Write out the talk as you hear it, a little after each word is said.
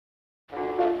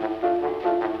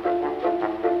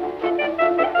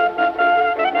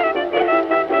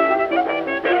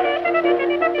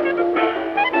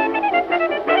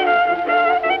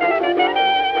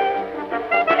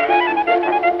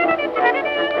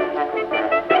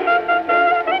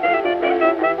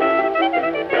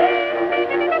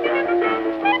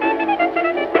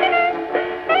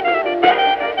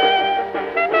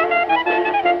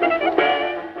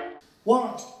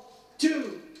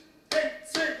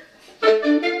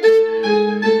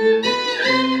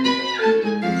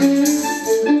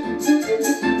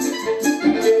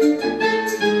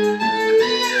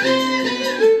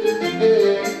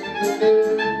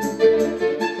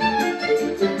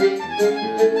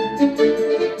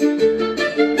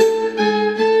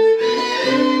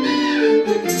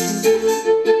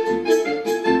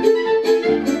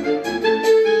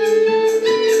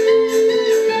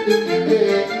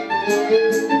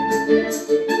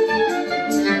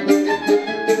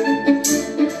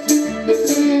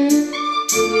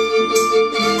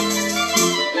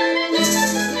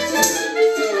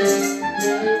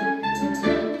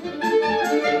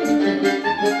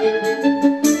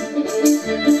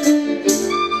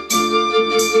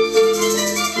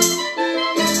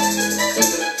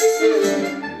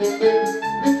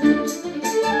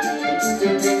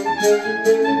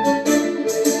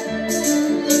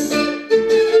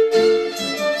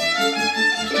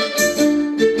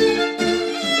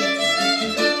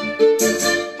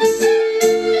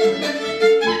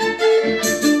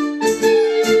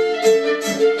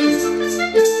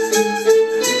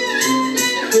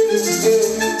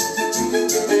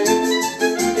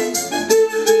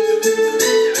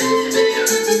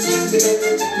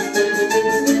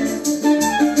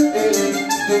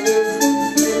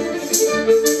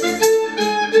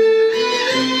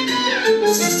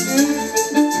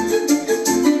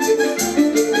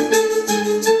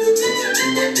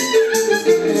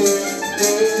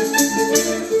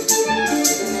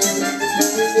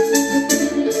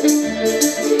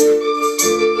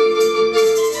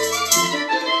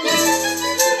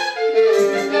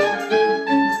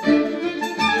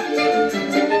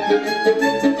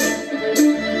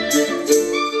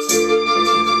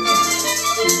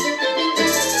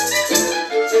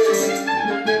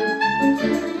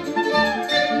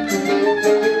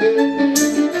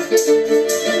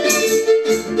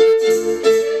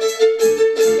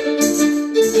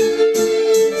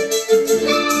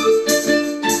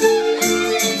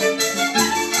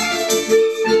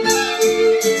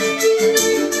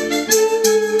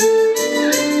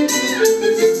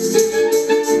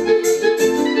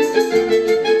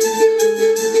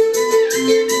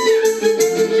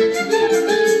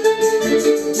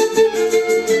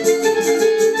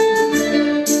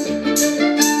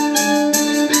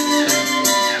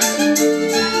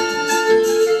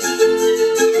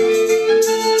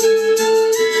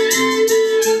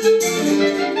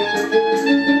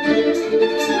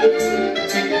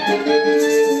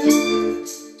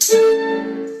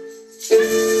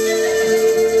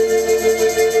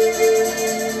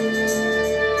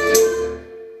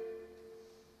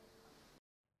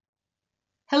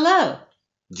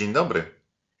Dzień dobry.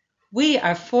 We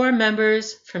are 4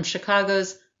 members from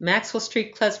Chicago's Maxwell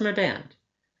Street Klezmer Band,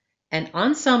 an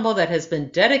ensemble that has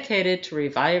been dedicated to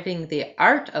reviving the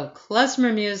art of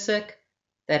klezmer music,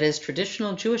 that is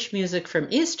traditional Jewish music from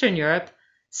Eastern Europe,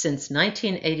 since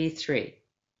 1983.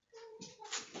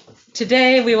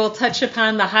 Today we will touch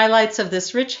upon the highlights of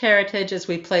this rich heritage as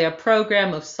we play a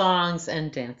program of songs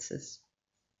and dances.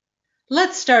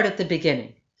 Let's start at the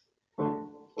beginning.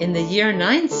 In the year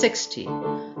 960,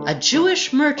 a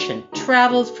Jewish merchant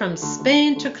traveled from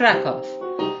Spain to Krakow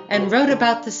and wrote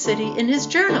about the city in his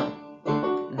journal.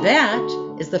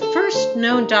 That is the first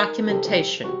known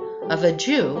documentation of a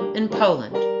Jew in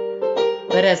Poland.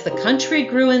 But as the country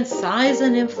grew in size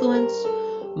and influence,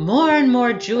 more and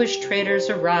more Jewish traders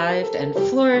arrived and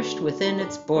flourished within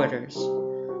its borders.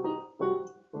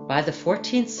 By the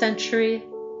 14th century,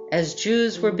 as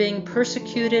Jews were being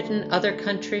persecuted in other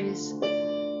countries,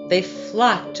 they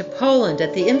flocked to Poland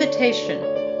at the invitation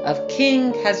of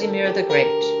King Casimir the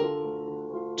Great.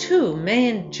 2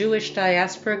 main Jewish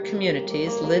diaspora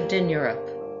communities lived in Europe: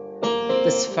 the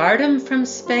Sephardim from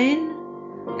Spain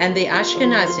and the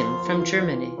Ashkenazim from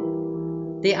Germany.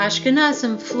 The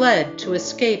Ashkenazim fled to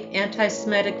escape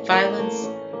anti-Semitic violence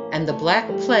and the Black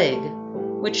Plague,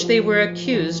 which they were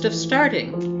accused of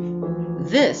starting.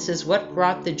 This is what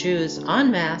brought the Jews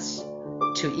en masse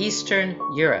to Eastern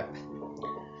Europe.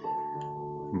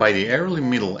 By the early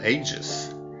Middle Ages,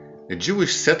 the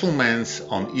Jewish settlements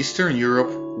on Eastern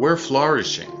Europe were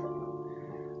flourishing.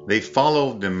 They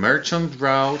followed the merchant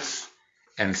routes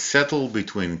and settled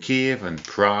between Kiev and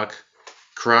Prague,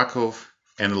 Krakow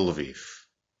and Lviv.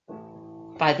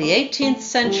 By the 18th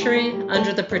century,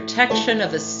 under the protection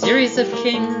of a series of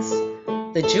kings,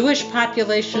 the Jewish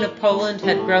population of Poland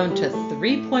had grown to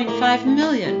 3.5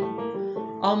 million,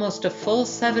 almost a full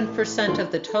 7%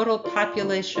 of the total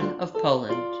population of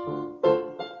Poland.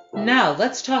 Now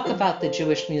let's talk about the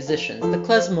Jewish musicians, the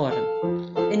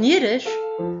klezmorim. In Yiddish,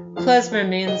 klezmer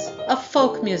means a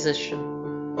folk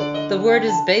musician. The word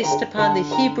is based upon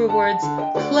the Hebrew words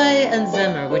klei and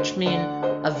zemer, which mean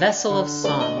a vessel of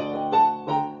song.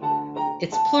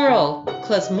 Its plural,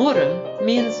 klezmorim,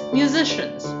 means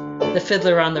musicians. The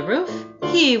fiddler on the roof,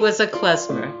 he was a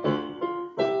klezmer.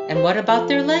 And what about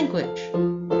their language?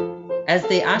 As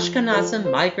the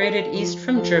Ashkenazim migrated east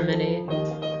from Germany,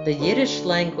 the Yiddish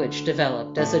language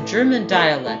developed as a German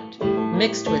dialect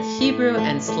mixed with Hebrew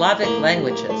and Slavic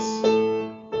languages.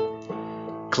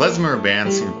 Klezmer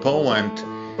bands in Poland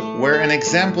were an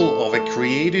example of a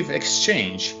creative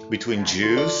exchange between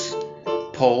Jews,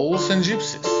 Poles and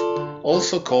Gypsies,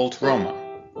 also called Roma.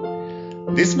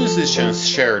 These musicians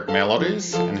shared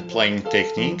melodies and playing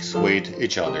techniques with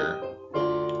each other.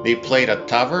 They played at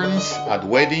taverns, at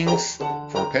weddings,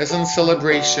 for peasant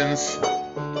celebrations,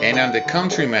 and at the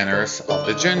country manners of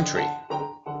the gentry.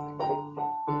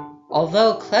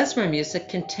 Although klezmer music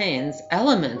contains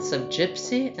elements of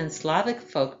Gypsy and Slavic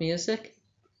folk music,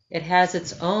 it has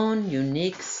its own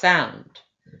unique sound.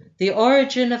 The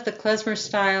origin of the klezmer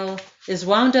style is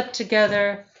wound up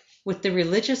together with the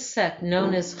religious sect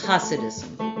known as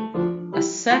Hasidism, a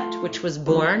sect which was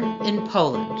born in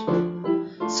Poland.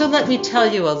 So let me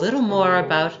tell you a little more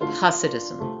about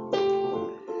Hasidism.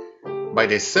 By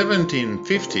the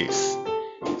 1750s,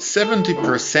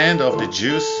 70% of the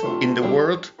Jews in the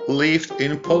world lived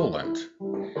in Poland.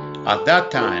 At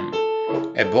that time,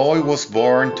 a boy was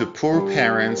born to poor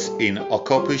parents in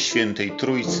Okopy Świętej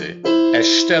Trójcy, a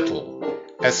shtetl,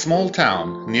 a small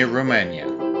town near Romania.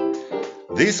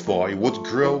 This boy would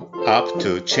grow up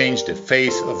to change the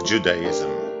face of Judaism.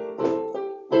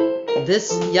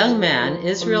 This young man,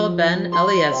 Israel ben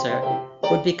Eliezer,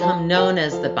 would become known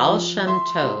as the Baal Shem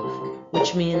Tov,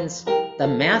 which means the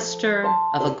master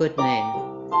of a good name.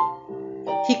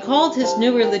 He called his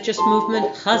new religious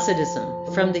movement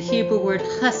Hasidism, from the Hebrew word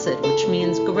chesed, which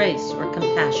means grace or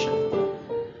compassion.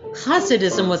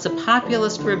 Hasidism was a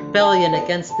populist rebellion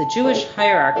against the Jewish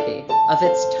hierarchy of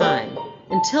its time.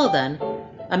 Until then,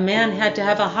 a man had to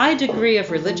have a high degree of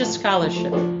religious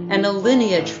scholarship and a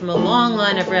lineage from a long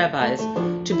line of rabbis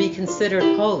to be considered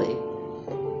holy.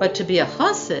 But to be a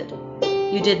Hasid,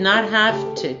 you did not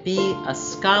have to be a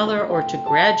scholar or to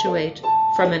graduate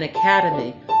from an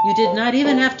academy. You did not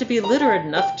even have to be literate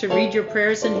enough to read your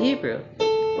prayers in Hebrew.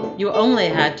 You only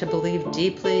had to believe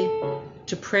deeply,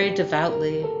 to pray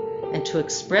devoutly, and to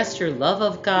express your love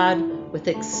of God with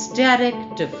ecstatic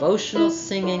devotional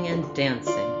singing and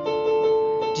dancing.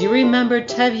 Do you remember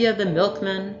Tevye the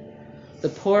milkman, the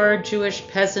poor Jewish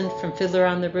peasant from Fiddler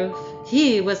on the Roof?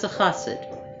 He was a chassid,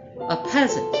 a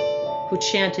peasant who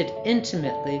chanted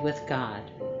intimately with God.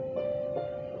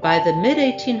 By the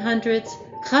mid-1800s,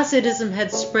 Hasidism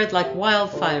had spread like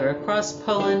wildfire across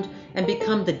Poland and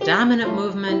become the dominant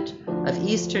movement of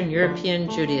Eastern European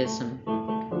Judaism.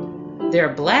 Their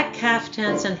black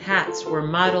caftans and hats were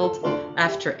modeled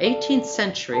after 18th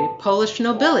century Polish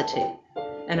nobility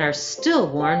and are still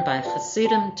worn by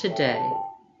Hasidim today.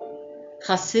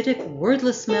 Hasidic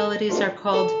wordless melodies are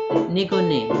called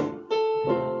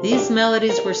nigunim. These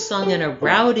melodies were sung in a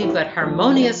rowdy but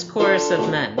harmonious chorus of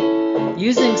men,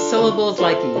 using syllables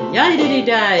like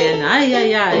yai-di-di-dai and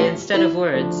ay-ay-ay instead of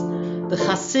words. The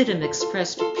Hasidim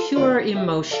expressed pure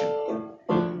emotion.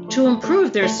 To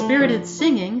improve their spirited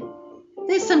singing,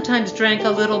 they sometimes drank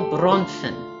a little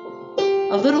bronfen,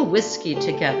 a little whiskey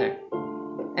together.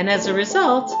 And as a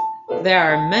result, there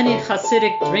are many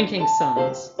Hasidic drinking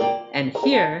songs. And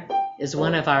here is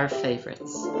one of our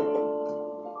favorites.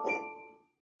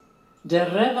 Der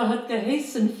Rebbe hat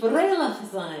geheißen freilich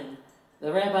sein.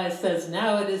 The rabbi says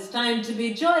now it is time to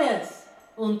be joyous.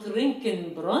 Und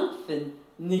trinken Bronfen,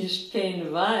 nicht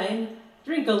kein Wein.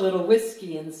 Drink a little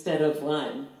whiskey instead of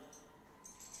wine.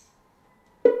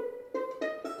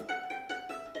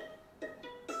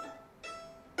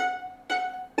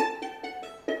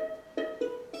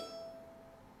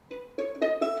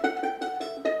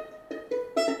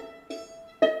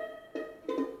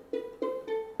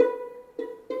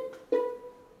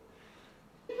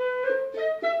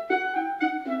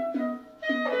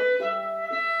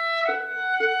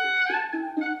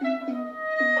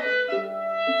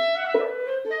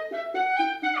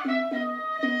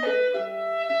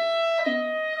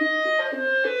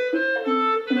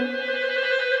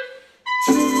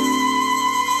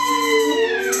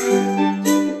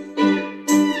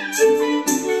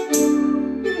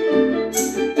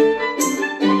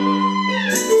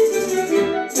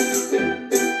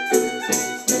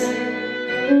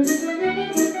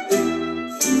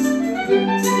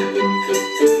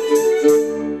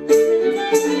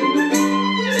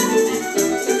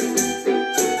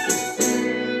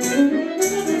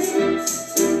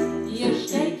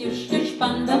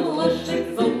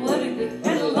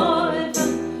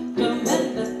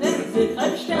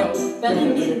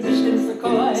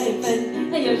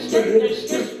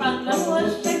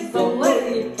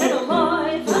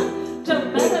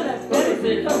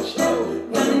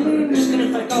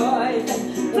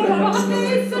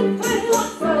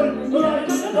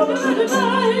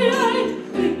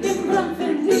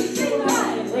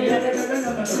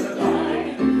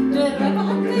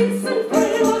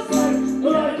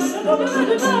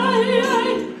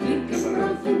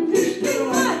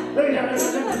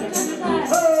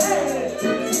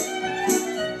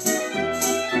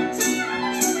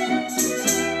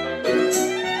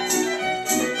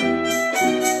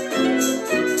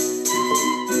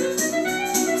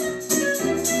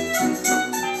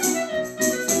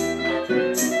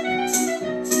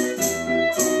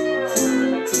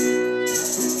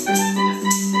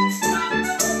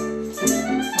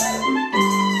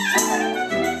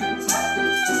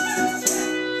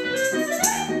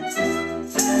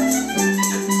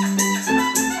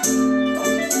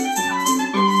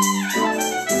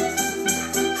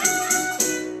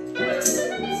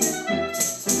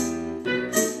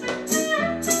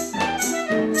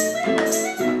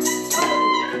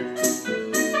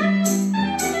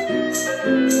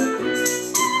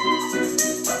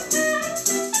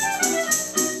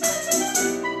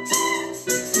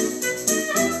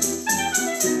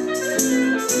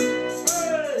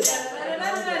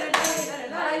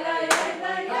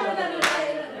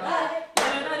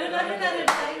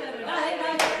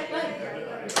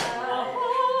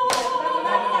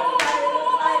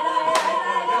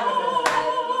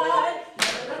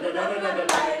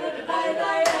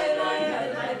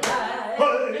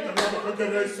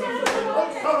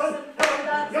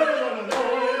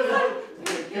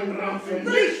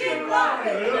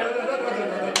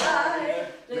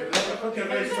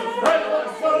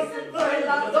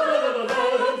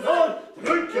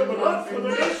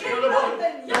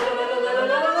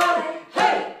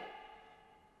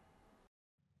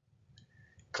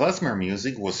 Klezmer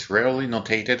music was rarely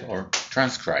notated or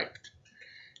transcribed.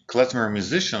 Klezmer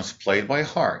musicians played by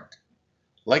heart.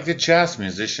 Like the jazz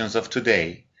musicians of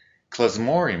today,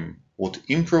 klezmorim would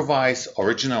improvise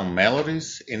original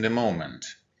melodies in the moment,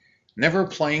 never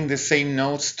playing the same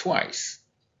notes twice.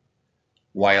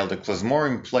 While the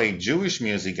klezmorim played Jewish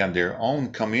music at their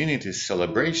own community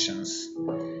celebrations,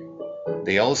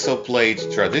 they also played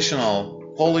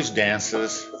traditional Polish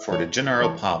dances for the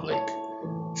general public,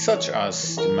 such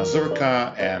as the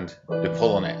mazurka and the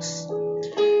polonaise,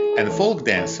 and folk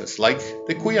dances like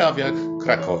the kujawiak,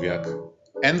 krakowiak,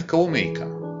 and kołomyjka.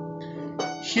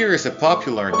 Here is a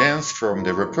popular dance from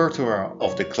the repertoire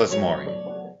of the Klezmory,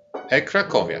 a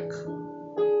Krakowiak.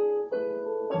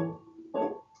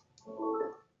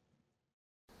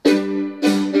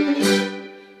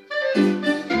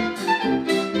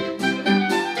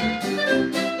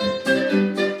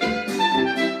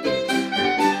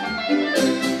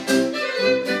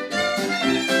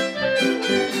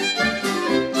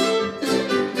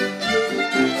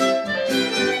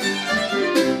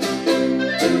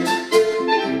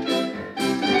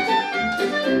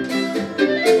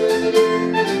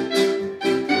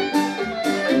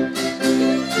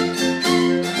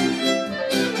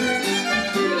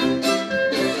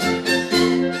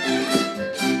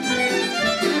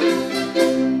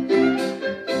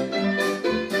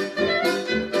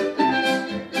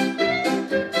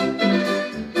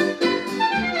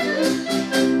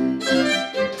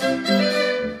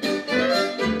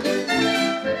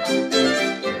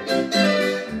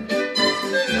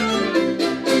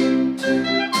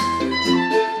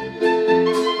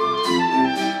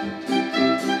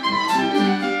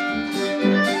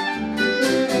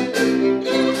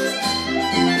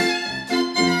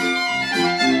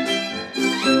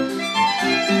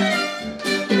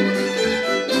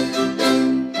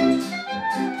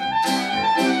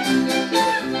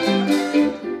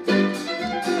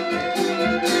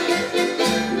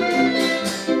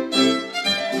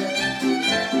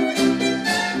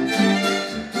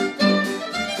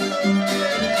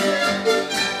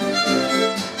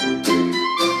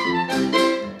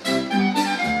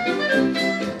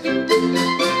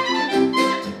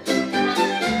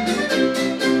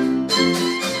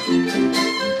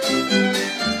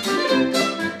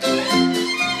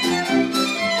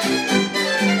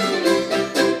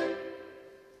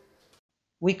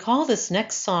 We call this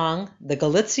next song the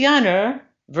Galicianer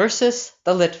versus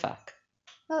the Litvak.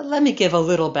 Let me give a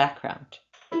little background.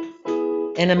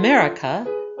 In America,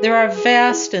 there are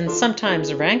vast and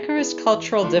sometimes rancorous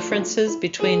cultural differences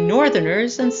between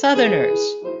Northerners and Southerners.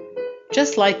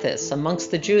 Just like this,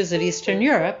 amongst the Jews of Eastern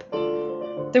Europe,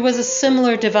 there was a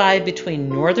similar divide between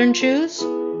Northern Jews,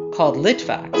 called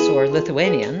Litvaks or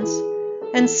Lithuanians,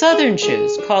 and Southern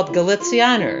Jews called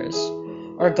Galicianers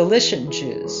or Galician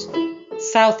Jews,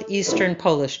 Southeastern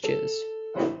Polish Jews.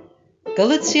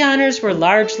 Galicianers were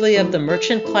largely of the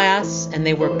merchant class, and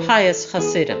they were pious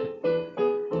Hasidim.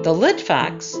 The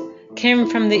Litvaks came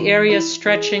from the area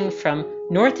stretching from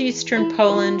northeastern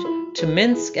Poland to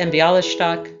Minsk and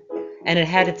Bialystok, and it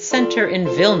had its center in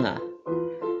Vilna.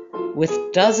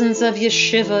 With dozens of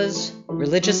yeshivas,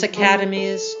 religious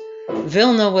academies,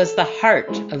 Vilna was the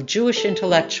heart of Jewish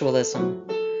intellectualism.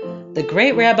 The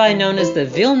great rabbi known as the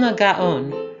Vilna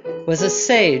Gaon was a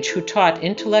sage who taught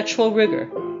intellectual rigor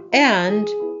and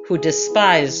who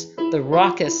despised the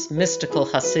raucous, mystical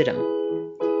Hasidim.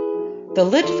 The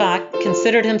Litvak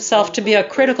considered himself to be a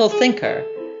critical thinker,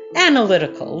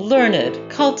 analytical,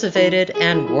 learned, cultivated,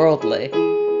 and worldly.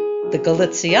 The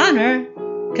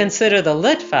Galicianer considered the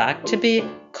Litvak to be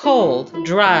cold,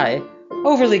 dry,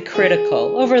 overly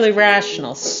critical, overly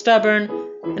rational, stubborn,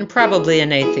 and probably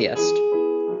an atheist.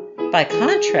 By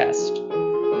contrast,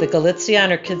 the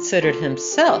Galicianer considered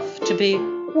himself to be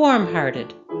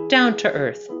warm-hearted,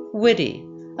 down-to-earth, witty,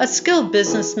 a skilled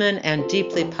businessman, and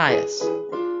deeply pious.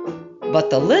 But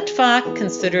the Litvak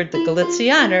considered the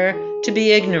Galicianer to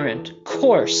be ignorant,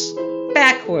 coarse,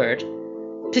 backward,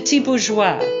 petit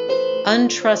bourgeois,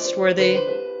 untrustworthy,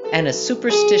 and a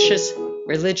superstitious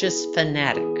religious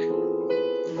fanatic.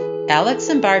 Alex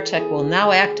and Bartek will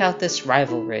now act out this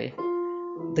rivalry.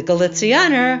 The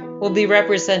Galicianer will be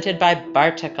represented by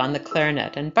Bartek on the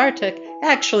clarinet, and Bartek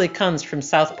actually comes from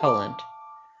South Poland.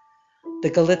 The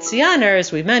Galicianer,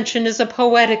 as we mentioned, is a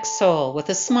poetic soul with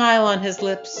a smile on his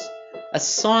lips, a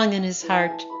song in his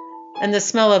heart, and the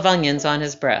smell of onions on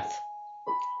his breath.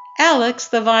 Alex,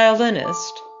 the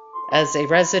violinist, as a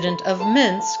resident of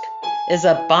Minsk, is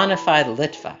a bona fide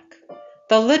Litvak.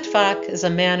 The Litvak is a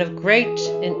man of great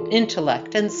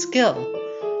intellect and skill,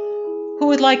 who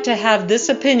would like to have this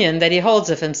opinion that he holds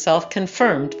of himself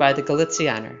confirmed by the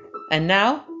Galicianer. And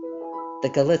now, the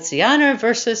Galicianer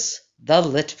versus the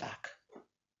Litvak.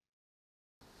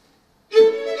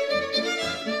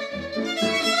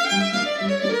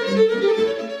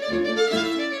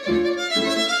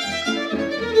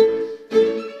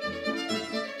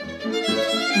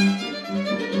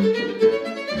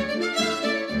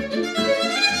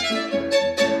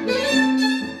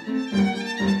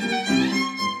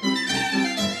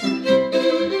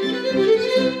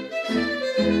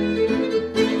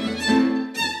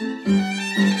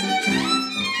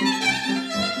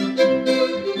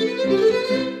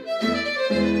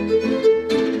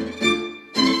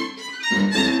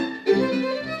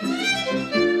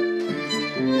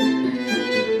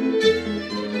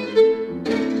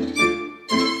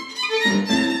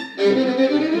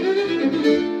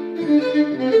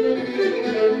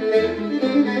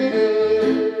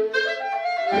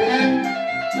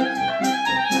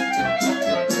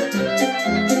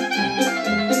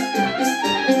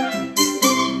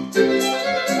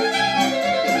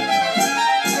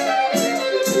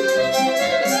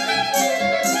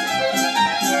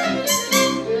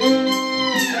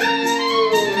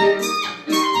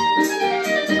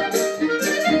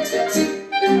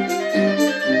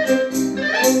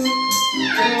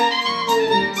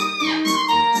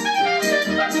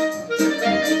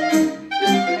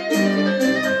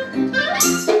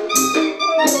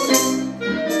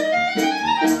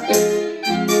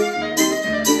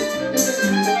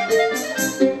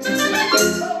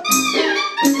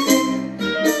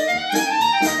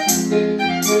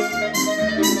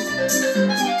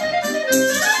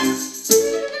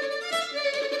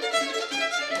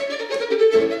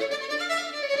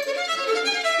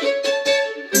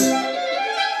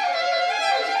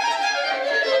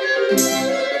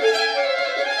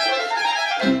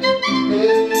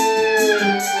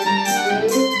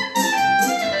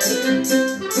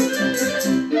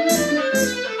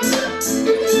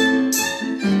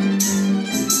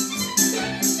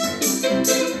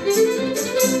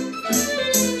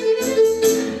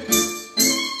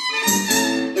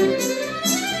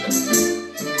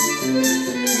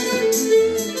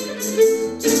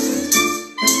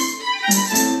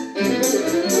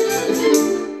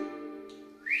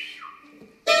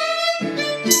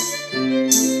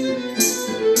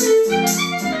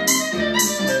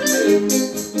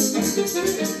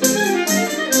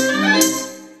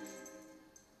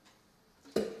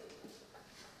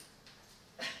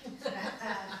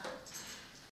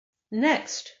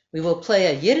 Next, we will play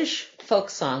a Yiddish folk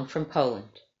song from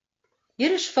Poland.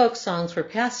 Yiddish folk songs were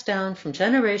passed down from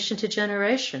generation to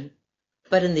generation,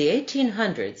 but in the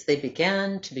 1800s they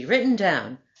began to be written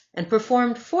down and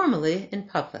performed formally in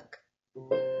public.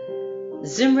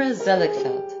 Zimra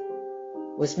Zeligfeld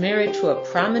was married to a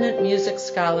prominent music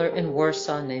scholar in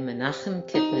Warsaw named Menachem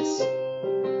Kipnis.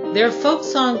 Their folk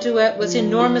song duet was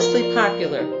enormously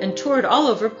popular and toured all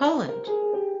over Poland.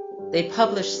 They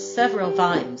published several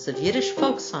volumes of Yiddish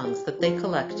folk songs that they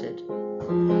collected.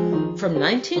 From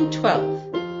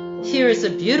 1912, here is a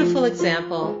beautiful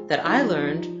example that I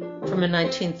learned from a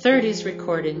 1930s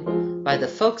recording by the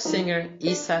folk singer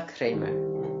Isa Kramer.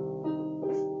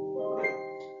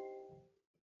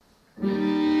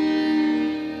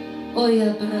 Oy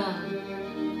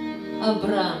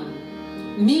Abram,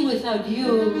 me without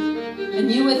you, and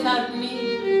you without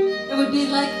me, it would be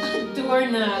like a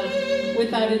doorknob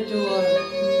without a door.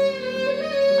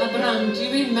 Abram, do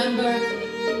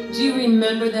you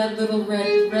remember that little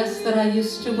red dress that I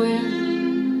used to wear?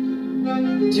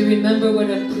 Do you remember what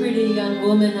a pretty young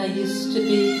woman I used to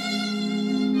be?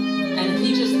 And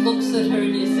he just looks at her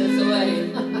and he says, "Oy,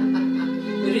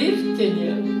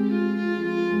 Rivkinu,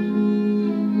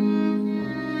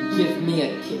 give me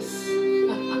a kiss."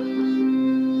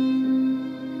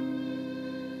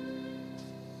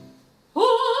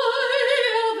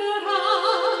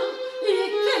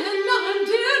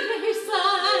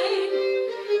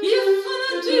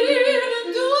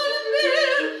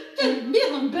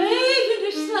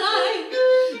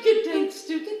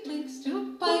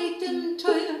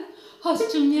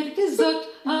 Hast du mir gesagt,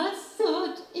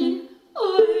 Assad in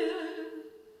Euer?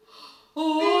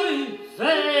 Oi,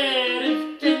 wer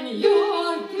ich denn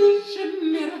ja, gib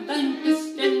mir dein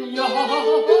bisschen ja.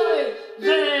 Oi,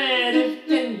 wer ich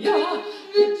denn ja,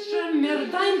 gib mir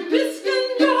dein bisschen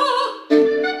ja.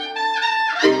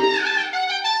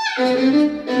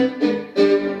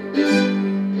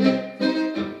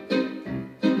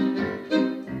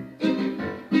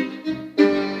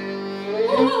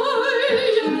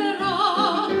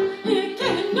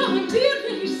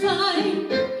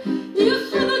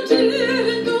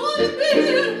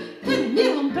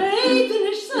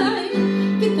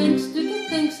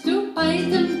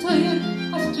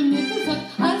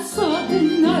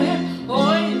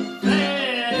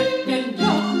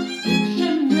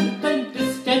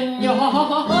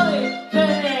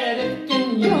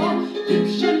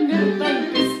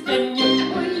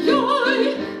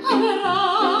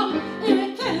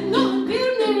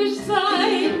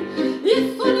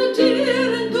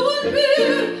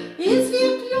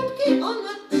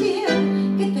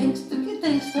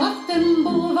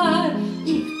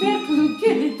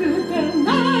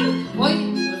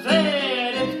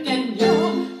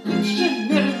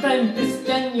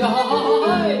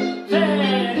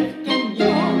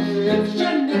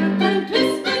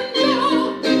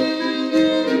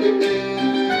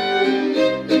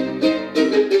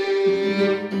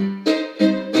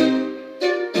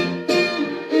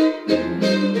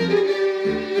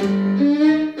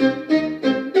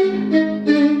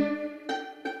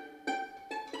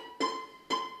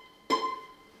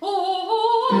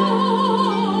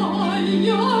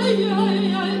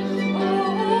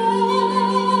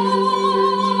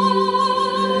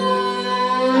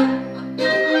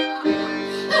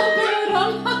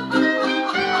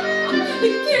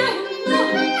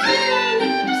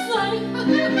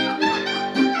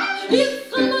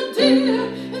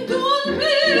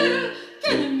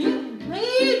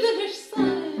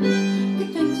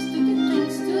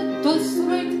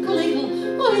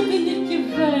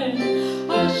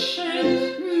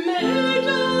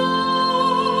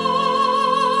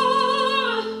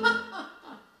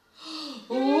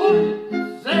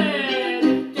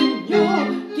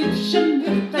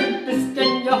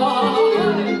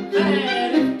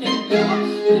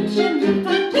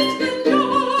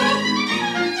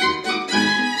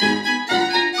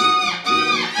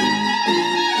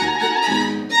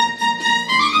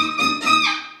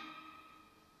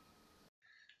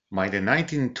 By the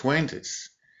 1920s,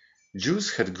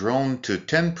 Jews had grown to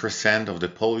 10% of the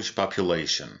Polish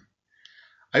population.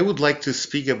 I would like to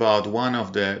speak about one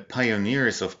of the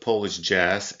pioneers of Polish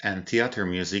jazz and theater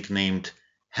music named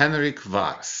Henryk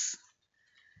Wars.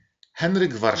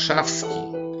 Henryk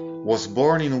Warszawski was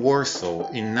born in Warsaw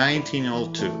in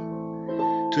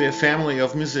 1902 to a family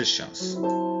of musicians.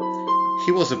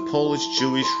 He was a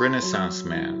Polish-Jewish Renaissance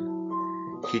man.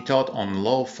 He taught on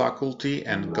law faculty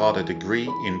and got a degree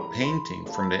in painting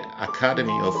from the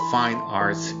Academy of Fine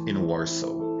Arts in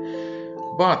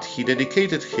Warsaw. But he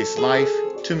dedicated his life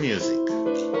to music.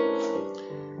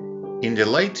 In the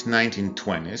late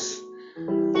 1920s,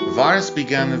 Wars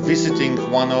began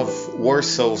visiting one of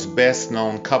Warsaw's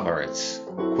best-known cabarets,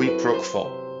 Qui Pro Quo,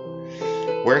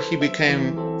 where he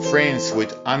became friends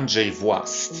with Andrzej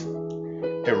Włast,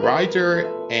 a writer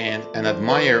and an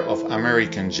admirer of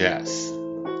American jazz.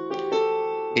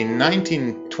 In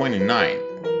 1929,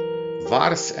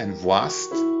 Wars and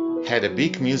Włast had a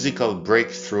big musical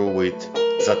breakthrough with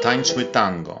Zatańczmy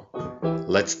Tango,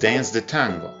 Let's Dance the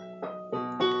Tango.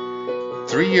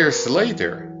 3 years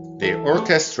later, the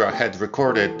orchestra had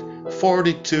recorded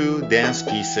 42 dance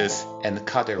pieces and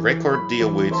cut a record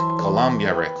deal with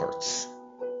Columbia Records.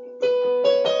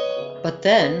 But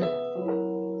then,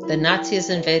 the Nazis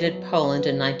invaded Poland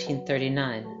in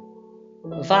 1939.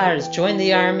 Wars joined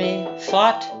the army,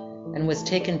 fought, and was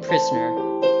taken prisoner.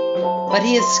 But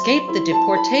he escaped the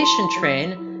deportation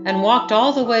train and walked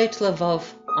all the way to Lvov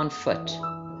on foot.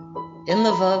 In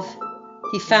Lvov,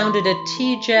 he founded a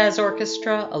tea jazz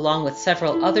orchestra along with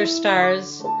several other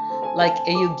stars like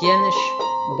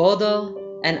Eugeniusz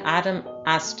Bodo and Adam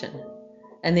Aston,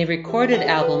 and they recorded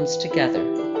albums together.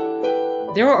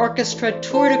 Their orchestra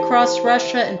toured across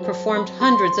Russia and performed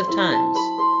hundreds of times.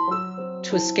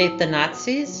 To escape the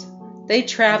Nazis, they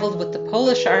traveled with the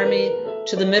Polish army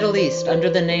to the Middle East under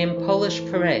the name Polish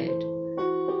Parade.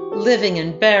 Living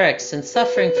in barracks and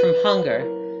suffering from hunger,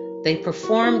 they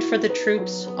performed for the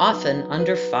troops, often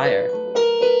under fire.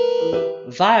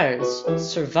 Wars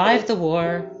survived the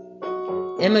war,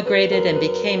 immigrated, and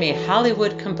became a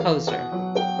Hollywood composer.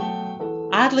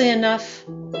 Oddly enough,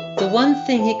 the one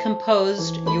thing he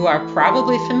composed you are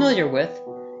probably familiar with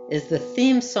is the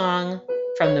theme song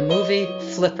from the movie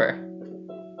Flipper.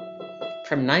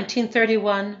 From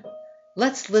 1931,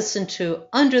 let's listen to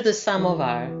Under the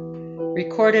Samovar,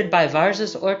 recorded by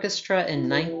Wars's orchestra in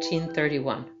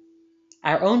 1931.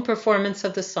 Our own performance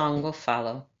of the song will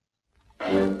follow.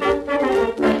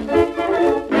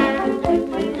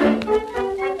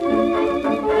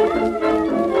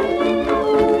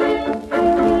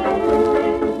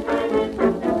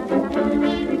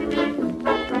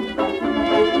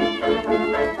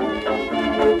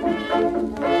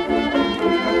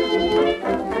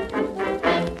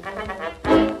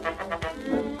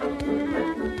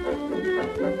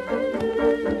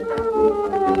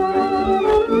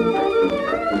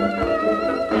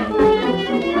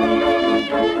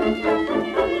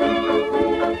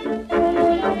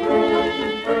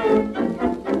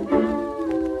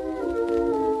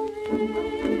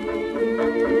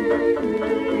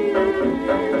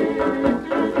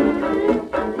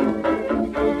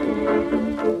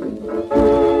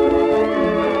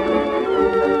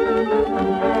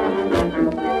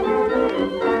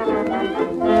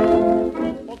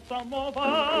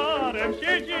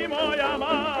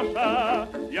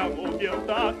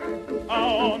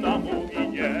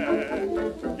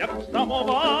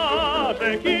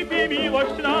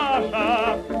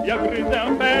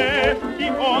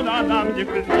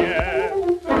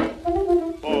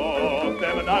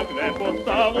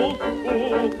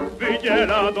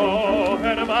 Wydziela do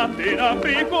herbaty na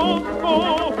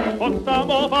prikusku, pod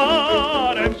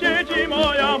samowarem siedzi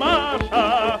moja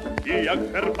Masza i jak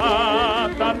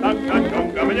herbata tak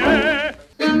naciąga mnie.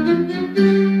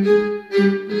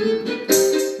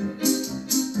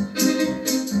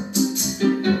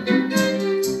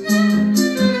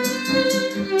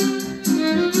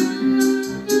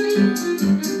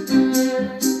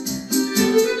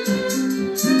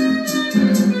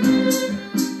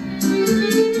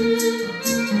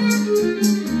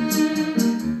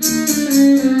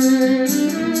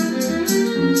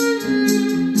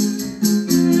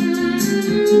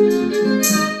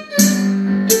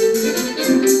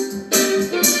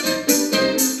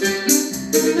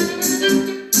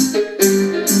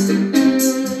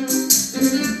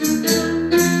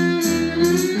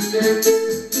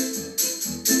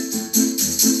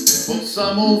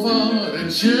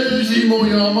 Samowarem siedzi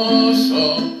moja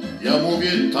Masza, ja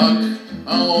mówię tak,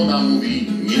 a ona mówi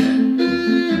nie.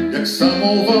 Jak w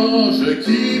samowarze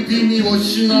kipi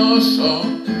miłość nasza,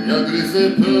 ja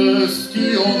gryzę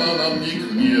pestki, ona na mnie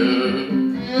klnie.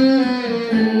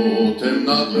 Potem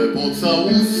nagle po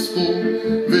całusku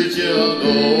wydziela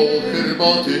do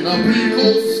herbaty na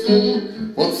prikusku.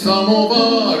 Pod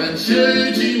samowarem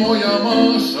siedzi moja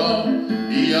Masza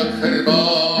i jak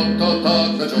herbata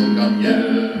tak naciąga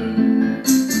mnie.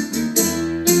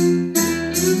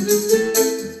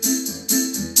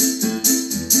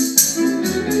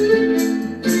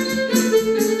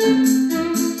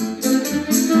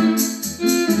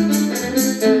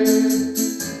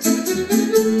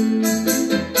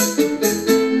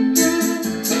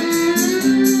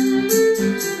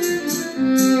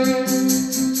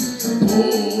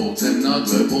 Potem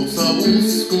nagle po całusku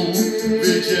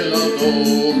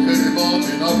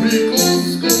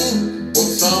kusku, pod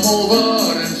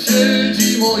samowarem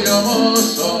siedzi moja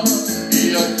Masza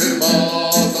i jak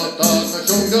herbata tak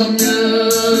naciąga mnie.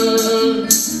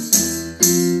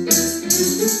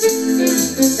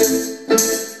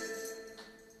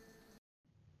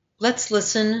 Let's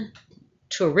listen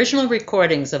to original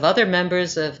recordings of other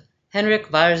members of Henryk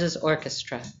Vars's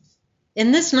orchestra.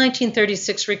 In this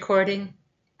 1936 recording,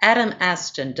 Adam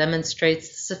Aston demonstrates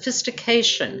the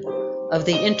sophistication of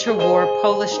the interwar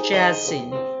Polish jazz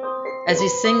scene as he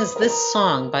sings this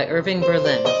song by Irving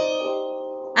Berlin.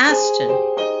 Aston,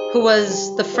 who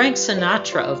was the Frank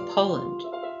Sinatra of Poland,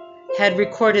 had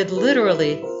recorded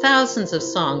literally thousands of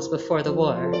songs before the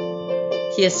war.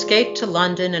 He escaped to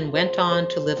London and went on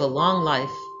to live a long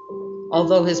life,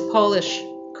 although his Polish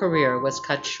career was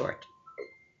cut short.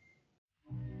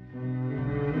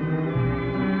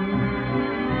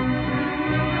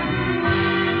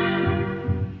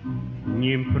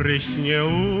 Nim pryśnie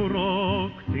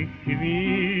urok tych chwil,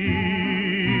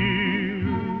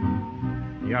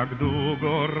 jak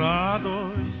długo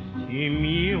radość i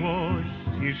miłość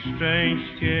i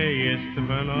szczęście jest w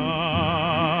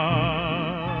nas,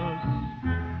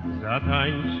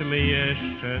 zatańczmy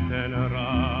jeszcze ten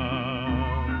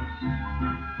raz.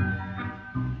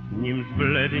 Nim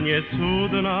zblednie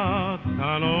cudna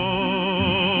ta noc,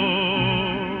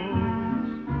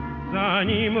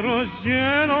 zanim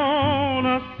rozdzielą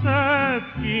nas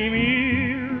setki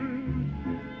mil,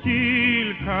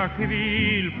 kilka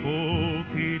chwil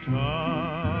póki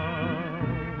czas,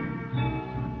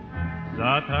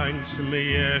 zatańczmy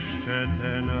jeszcze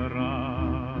ten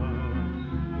raz.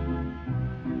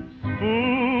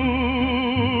 Spójrz,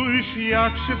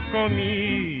 jak szybko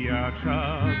mija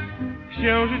czas,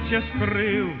 księżyc się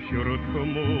skrył wśród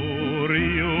chmur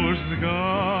i już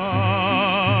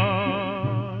zgasł.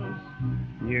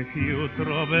 Niech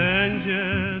jutro będzie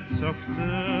co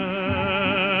chce,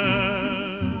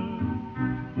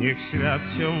 niech świat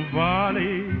się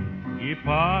wali i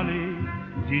pali,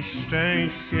 dziś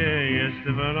szczęście jest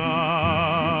w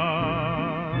nas.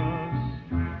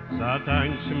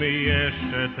 Zatańczmy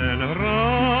jeszcze ten raz,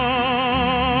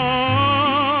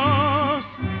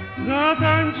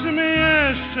 zatańczmy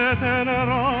jeszcze ten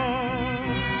raz.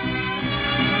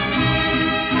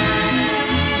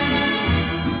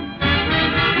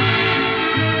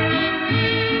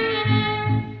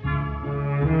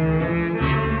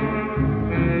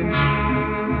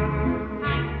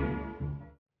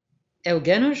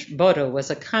 Eugenusz Bodo was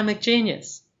a comic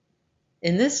genius.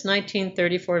 In this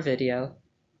 1934 video,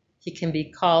 he can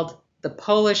be called the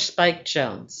Polish Spike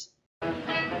Jones.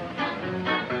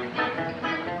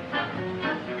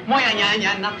 Moja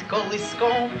niania nad kołyską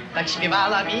tak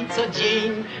śpiewała mi co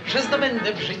dzień, że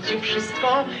zdobędę w życiu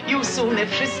wszystko i usunę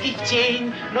wszystkich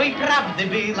cień. No i prawdy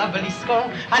była blisko,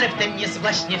 ale wtem jest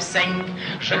właśnie wsęk,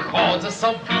 że chodzę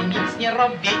sobie, nic nie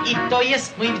robię i to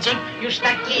jest mój wdzięk. Już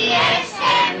taki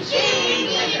jestem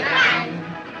zimny drań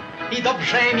i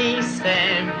dobrze mi z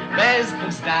tym, bez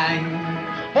dwóch zdań.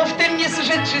 Bo w tym jest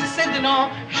rzeczy sedno,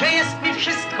 że jest mi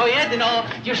wszystko jedno.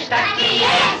 Już taki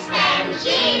jestem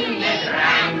zimny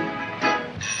drań.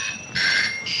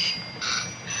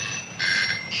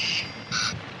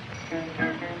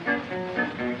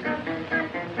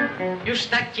 Już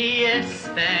taki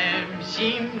jestem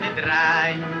zimny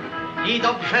drań i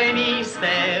dobrze mi z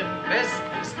tym, bez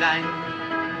dwóch zdań.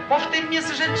 Bo w tym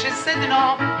jest rzeczy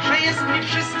sedno, że jest mi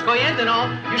wszystko jedno.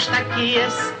 Już taki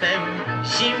jestem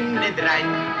zimny drań.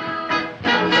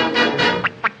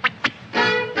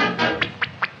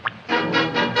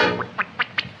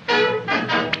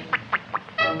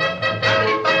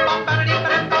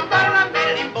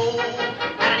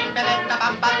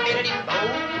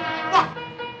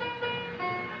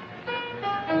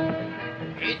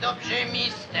 I dobrze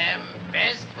mi z tym,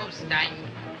 bez dwóch zdań.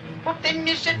 Bo w tym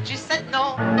jest rzeczy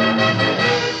sedno.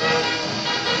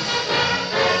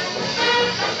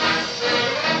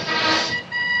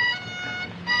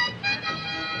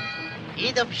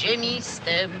 I dobrze mi z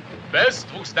tym, bez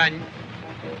dwóch zdań.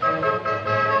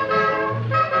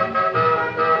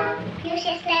 Już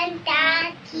jestem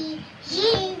taki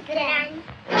zimny.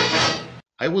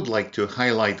 I would like to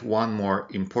highlight one more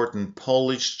important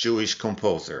Polish Jewish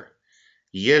composer.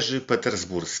 Jerzy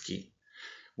Petersburski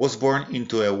was born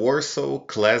into a Warsaw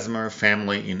klezmer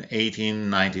family in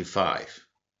 1895.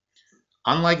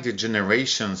 Unlike the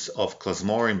generations of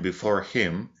klezmorim before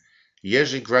him,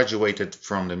 Jerzy graduated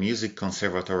from the Music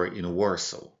Conservatory in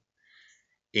Warsaw.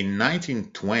 In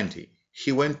 1920,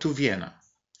 he went to Vienna,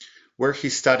 where he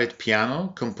studied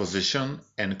piano, composition,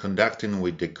 and conducting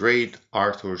with the great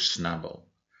Arthur Schnabel.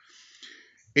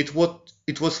 It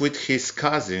was with his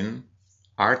cousin,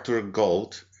 Arthur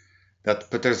Gold, that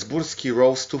Petersburski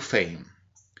rose to fame.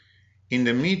 In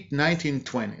the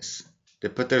mid-1920s, the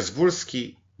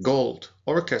Petersburski Gold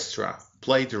Orchestra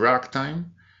played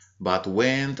ragtime, but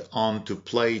went on to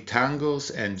play tangos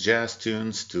and jazz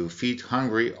tunes to feed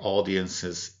hungry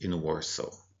audiences in Warsaw.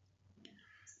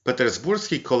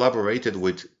 Petersburski collaborated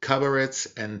with cabarets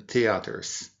and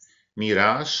theaters,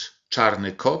 Mirage,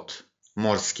 Czarny Kot,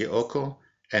 Morskie Oko,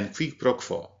 and Quid Pro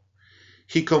Quo.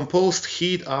 He composed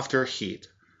hit after hit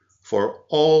for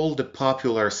all the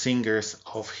popular singers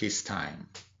of his time.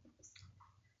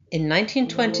 In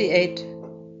 1928,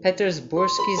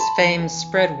 Petersburski's fame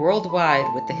spread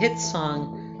worldwide with the hit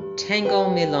song Tango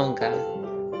Milonga,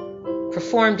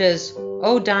 performed as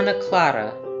O Donna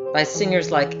Clara by singers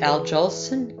like Al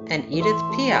Jolson and Edith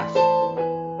Piaf.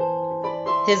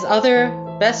 His other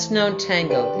best-known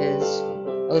tango is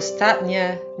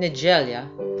Ostatnia Niedziela,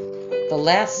 The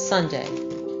Last Sunday,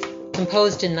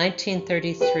 composed in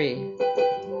 1933,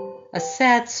 a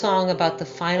sad song about the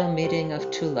final meeting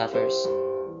of two lovers.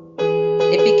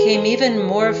 It became even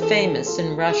more famous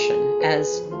in Russian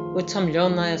as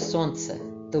Utomlёnное солнце,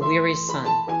 The Weary Sun.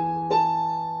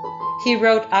 He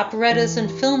wrote operettas and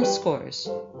film scores.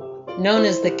 Known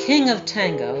as the King of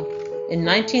Tango, in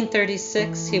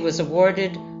 1936 he was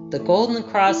awarded the Golden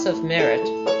Cross of Merit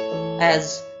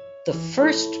as the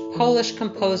first Polish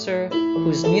composer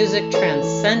whose music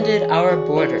transcended our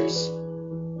borders.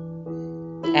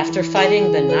 After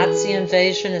fighting the Nazi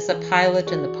invasion as a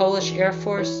pilot in the Polish Air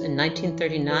Force in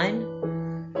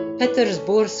 1939,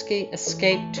 Petersburski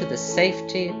escaped to the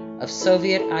safety of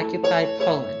Soviet-occupied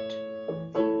Poland.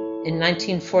 In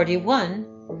 1941,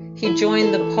 he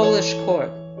joined the Polish Corps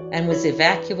and was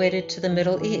evacuated to the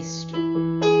Middle East.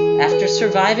 After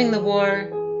surviving the war,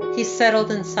 he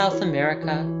settled in South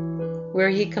America, where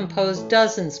he composed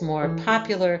dozens more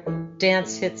popular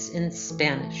dance hits in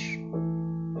Spanish.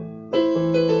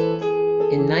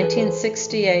 In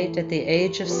 1968, at the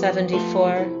age of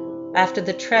 74, after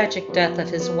the tragic death of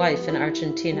his wife in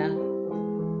Argentina,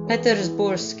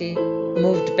 Petersburski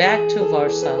moved back to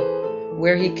Warsaw,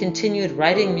 where he continued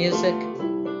writing music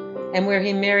and where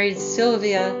he married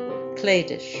Sylwia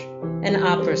Kledish, an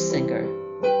opera singer.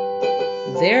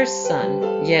 Their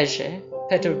son, Jerzy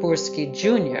Petersburski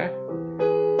Jr.,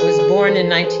 was born in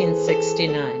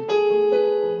 1969.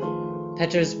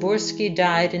 Petersburski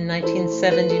died in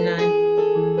 1979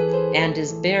 and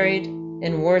is buried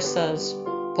in Warsaw's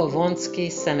Powązki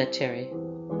Cemetery.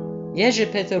 Jerzy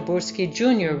Petersburski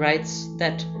Jr. writes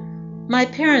that, "My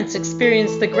parents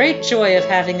experienced the great joy of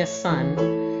having a son,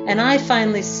 and I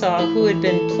finally saw who had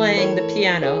been playing the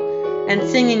piano and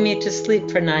singing me to sleep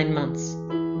for 9 months.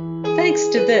 Thanks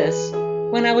to this,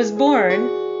 when I was born,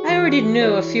 I already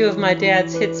knew a few of my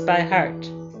dad's hits by heart."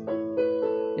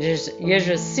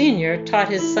 Jerzy Sr. taught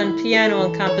his son piano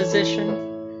and composition,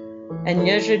 and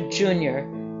Jerzy Jr.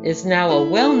 is now a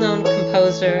well-known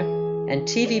composer and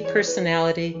TV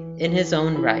personality in his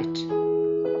own right.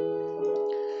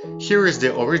 Here is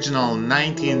the original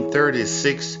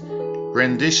 1936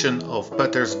 rendition of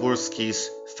Petersburski's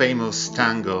famous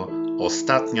tango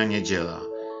Ostatnia Niedziela,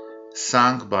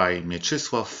 sung by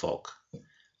Mieczysław Fok.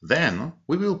 Then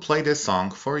we will play the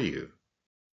song for you.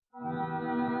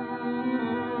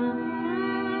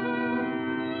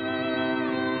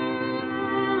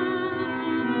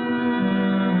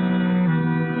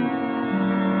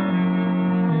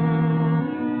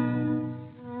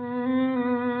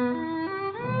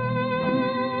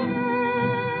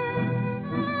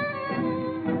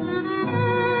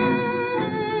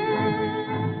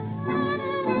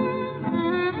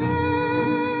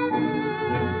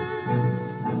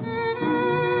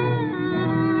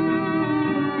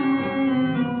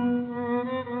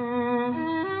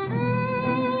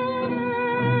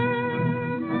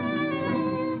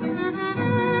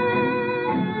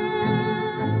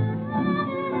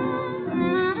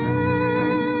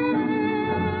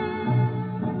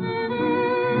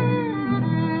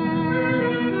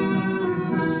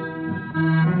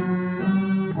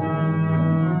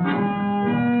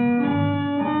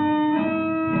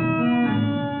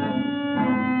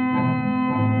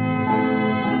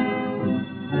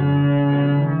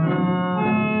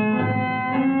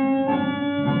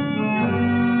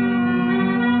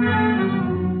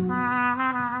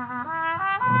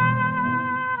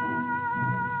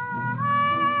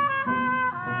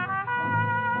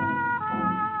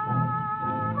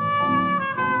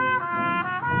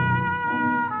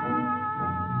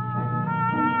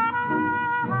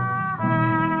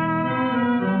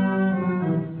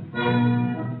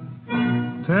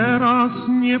 Teraz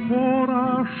nie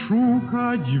pora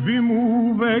szukać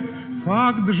wymówek,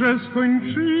 fakt, że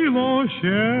skończyło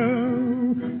się.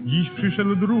 Dziś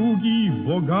przyszedł drugi,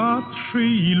 bogatszy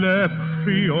i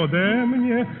lepszy ode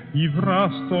mnie i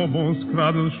wraz z tobą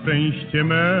skradł szczęście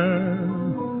me.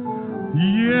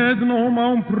 Jedną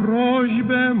mam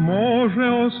prośbę,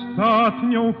 może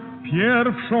ostatnią,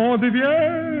 pierwszą od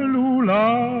wielu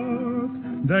lat.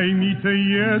 Daj mi tę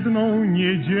jedną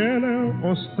niedzielę,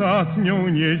 ostatnią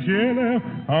niedzielę,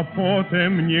 a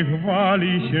potem niech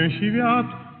wali się świat.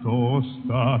 To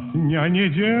ostatnia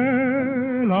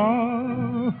niedziela.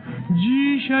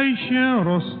 Dzisiaj się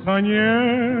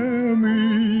rozstaniemy,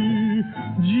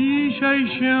 dzisiaj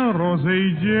się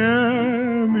rozejdziemy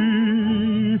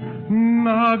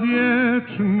na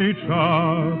wieczny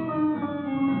czas.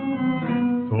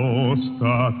 To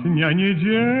ostatnia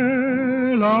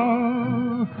niedziela,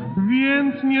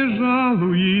 więc nie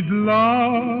żaluj jej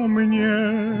dla mnie.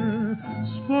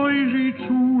 Spojrzyj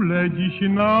czule dziś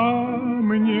na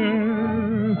mnie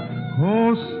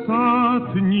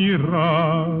ostatni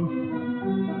raz.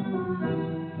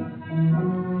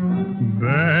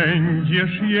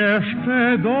 Będziesz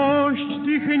jeszcze dość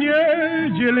tych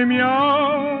niedziel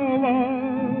miała,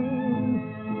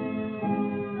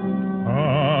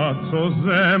 a co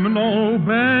ze mną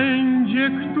będzie,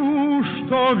 któż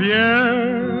to wie?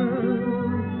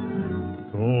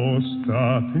 To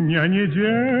ostatnia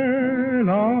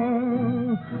niedziela,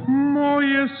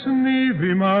 moje sny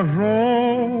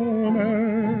wymarzone,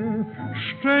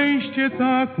 szczęście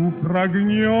tak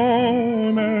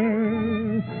upragnione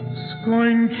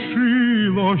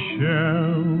skończyło się.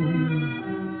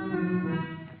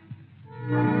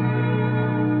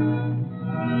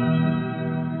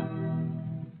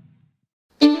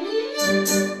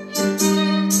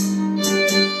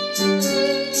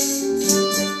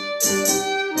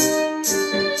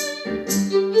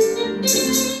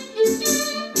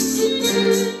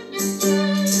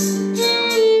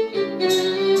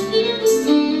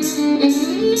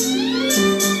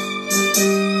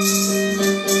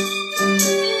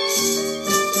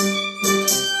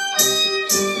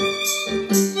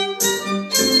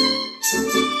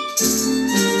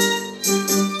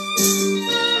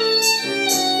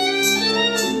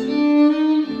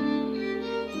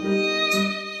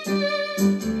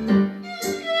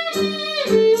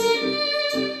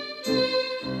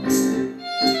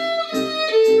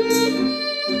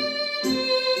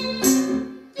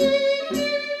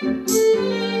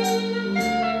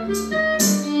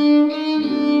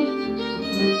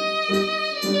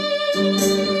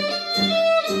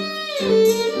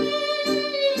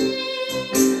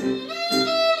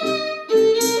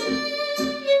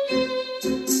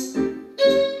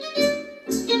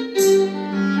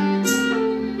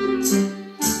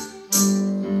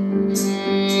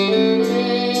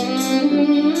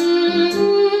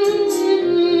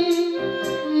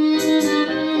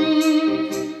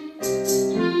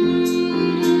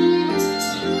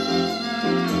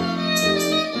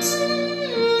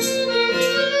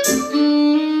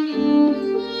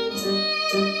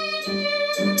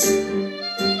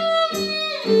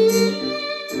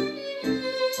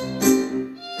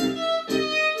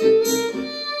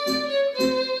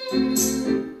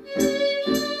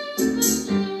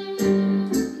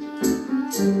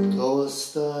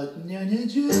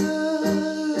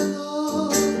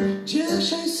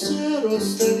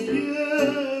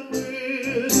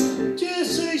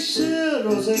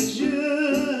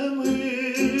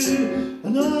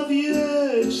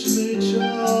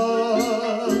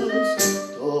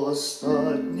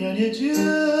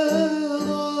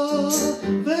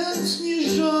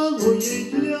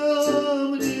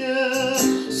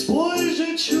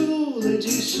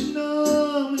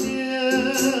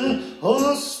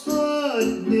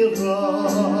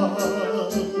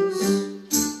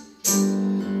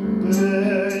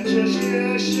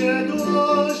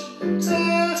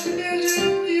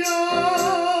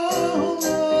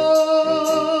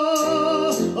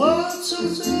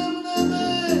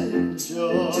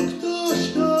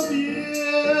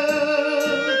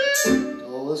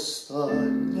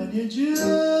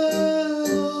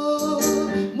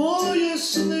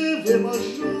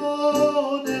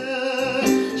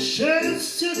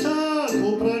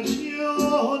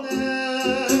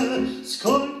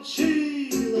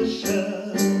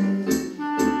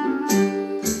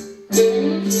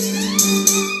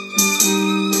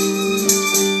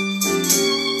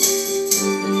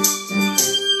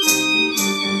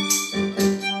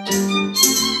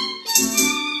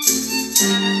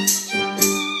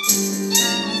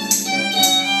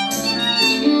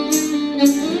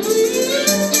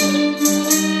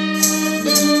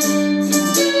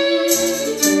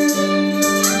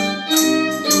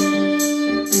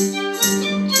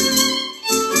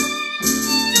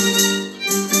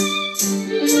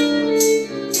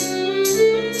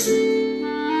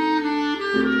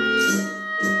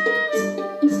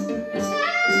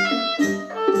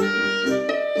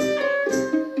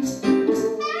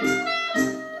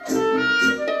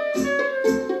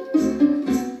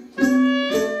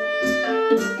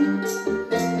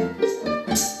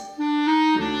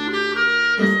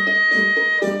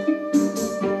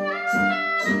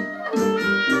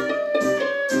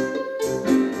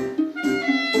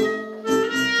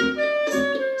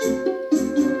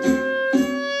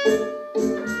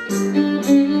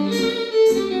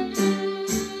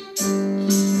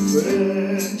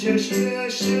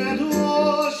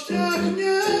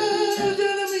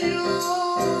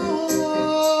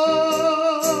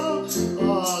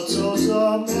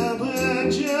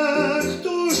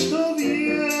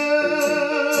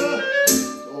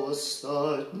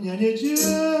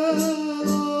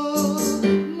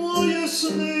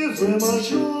 serce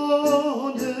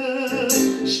marzone,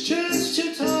 szczęście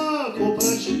tak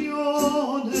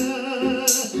upragnione,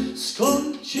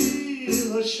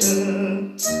 skończyło się.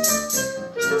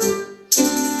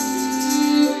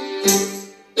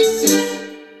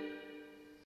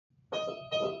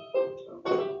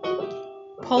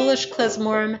 Polish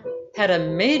klezmorim had a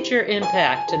major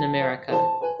impact in America.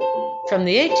 From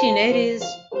the 1880s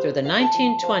through the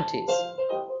 1920s,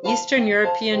 Eastern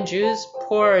European Jews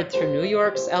poured through New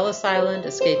York's Ellis Island,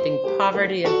 escaping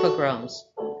poverty and pogroms.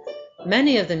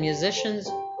 Many of the musicians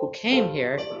who came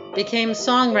here became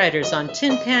songwriters on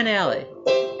Tin Pan Alley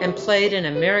and played in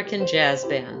American jazz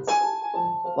bands,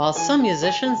 while some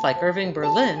musicians like Irving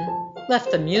Berlin left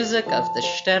the music of the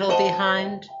shtetl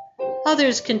behind.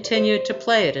 Others continued to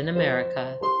play it in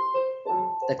America.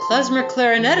 The klezmer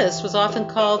clarinetist was often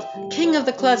called King of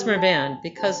the Klezmer Band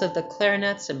because of the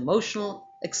clarinet's emotional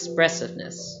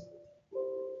expressiveness.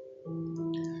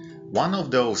 One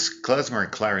of those klezmer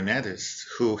clarinetists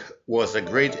who was a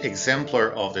great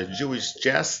exemplar of the Jewish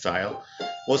jazz style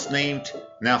was named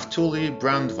Naftuli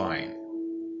Brandwein.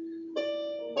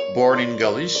 Born in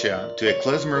Galicia to a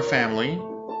klezmer family,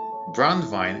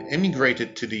 Brandwein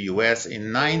emigrated to the US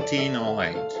in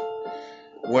 1908,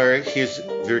 where his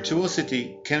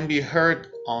virtuosity can be heard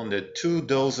on the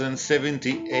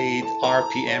 2078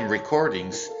 RPM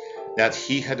recordings that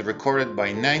he had recorded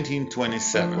by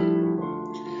 1927.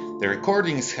 The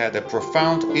recordings had a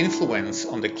profound influence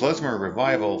on the klezmer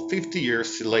revival 50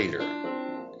 years later.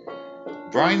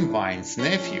 Brandwein's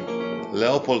nephew,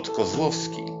 Leopold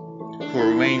Kozłowski, who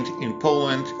remained in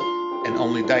Poland and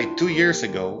only died 2 years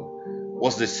ago,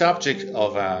 was the subject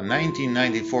of a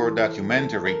 1994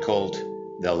 documentary called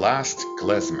The Last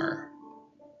Klezmer.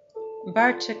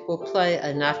 Bartek will play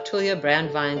a Naftuli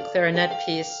Brandwein clarinet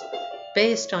piece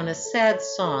based on a sad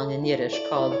song in Yiddish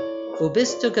called Wo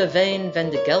bist du gewesen, wenn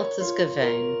de Geld is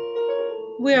gewesen?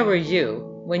 Where were you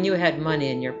when you had money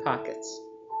in your pockets?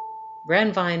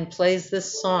 Brandwein plays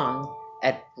this song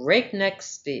at breakneck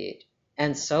speed,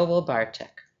 and so will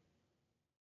Bartek.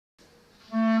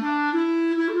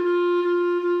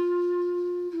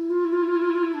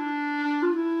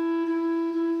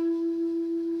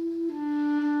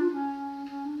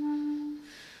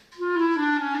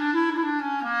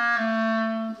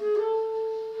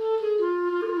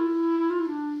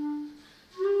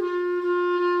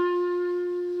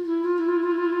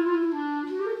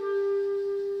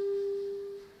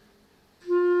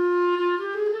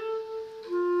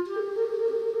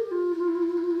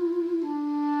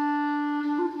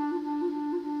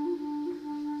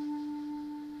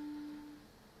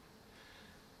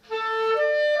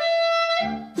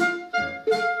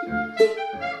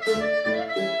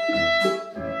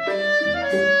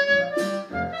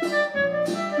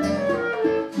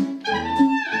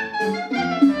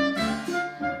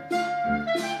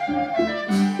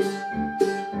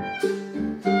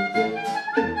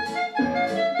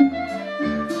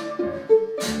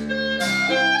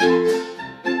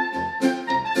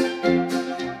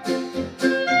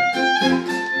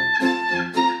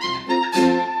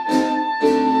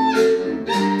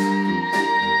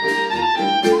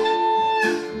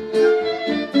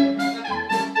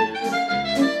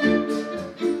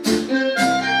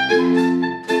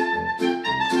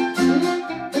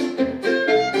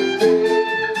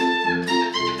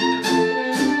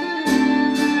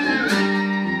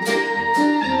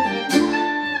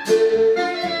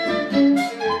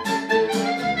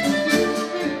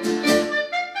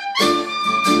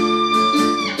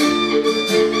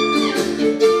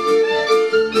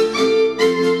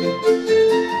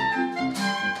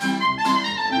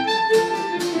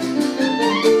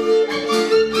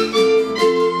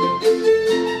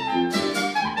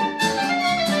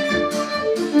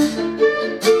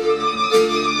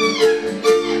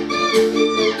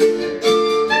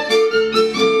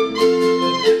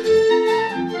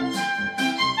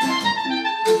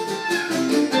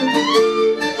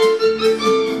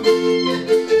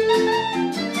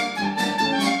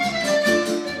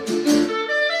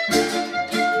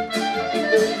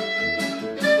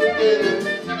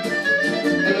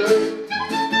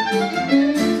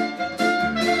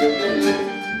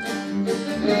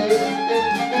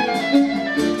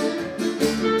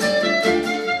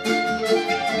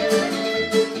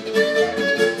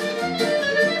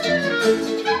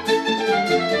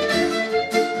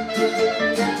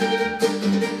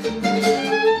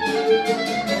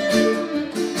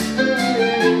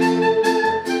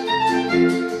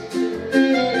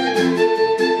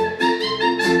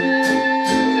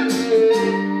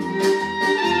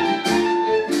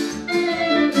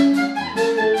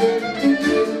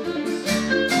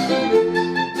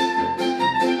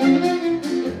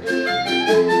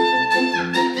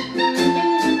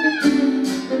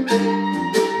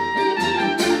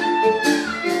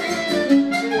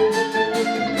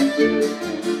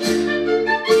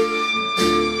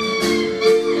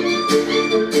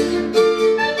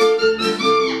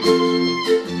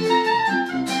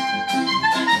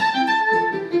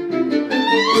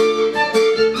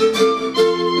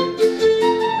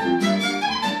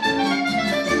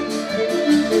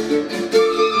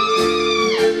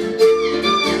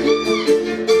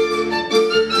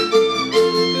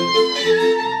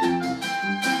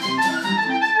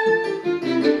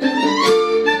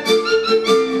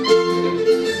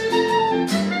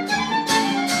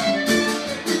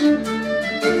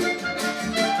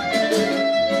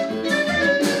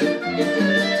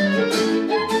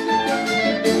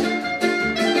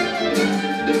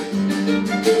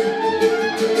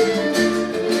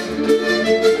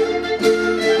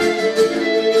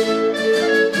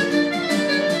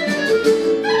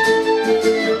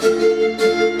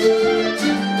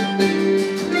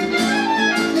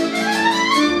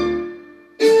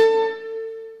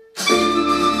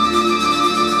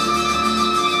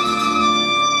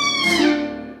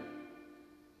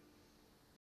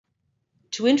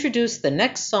 to introduce the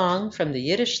next song from the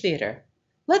Yiddish theater,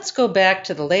 let's go back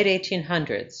to the late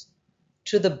 1800s,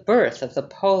 to the birth of the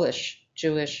Polish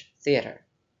Jewish theater.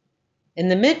 In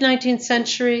the mid-19th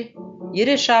century,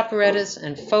 Yiddish operettas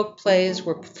and folk plays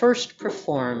were first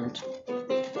performed.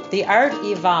 The art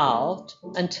evolved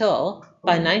until,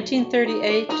 by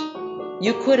 1938,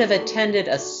 you could have attended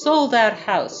a sold-out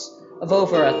house of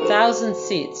over 1,000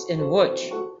 seats in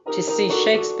Łódź to see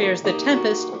Shakespeare's The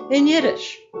Tempest in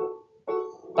Yiddish.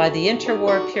 By the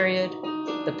interwar period,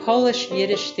 the Polish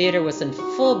Yiddish theater was in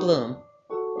full bloom,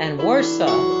 and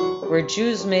Warsaw, where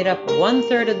Jews made up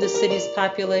 1/3 of the city's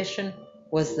population,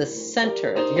 was the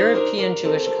center of European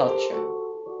Jewish culture.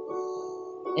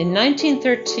 In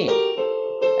 1913,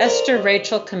 Esther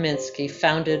Rachel Kaminsky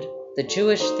founded the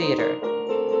Jewish theater,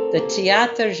 the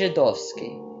Teatr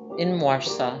Żydowski, in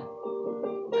Warsaw.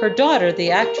 Her daughter,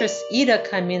 the actress Ida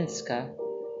Kaminska,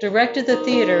 directed the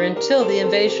theater until the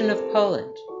invasion of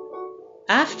Poland.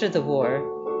 After the war,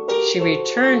 she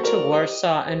returned to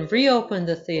Warsaw and reopened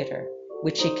the theater,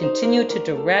 which she continued to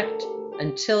direct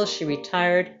until she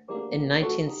retired in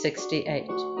 1968.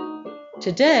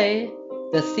 Today,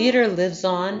 the theater lives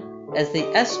on as the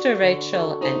Esther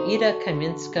Rachel and Ida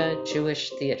Kaminska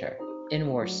Jewish Theater in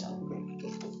Warsaw.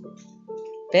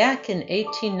 Back in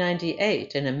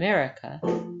 1898 in America,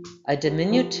 a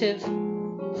diminutive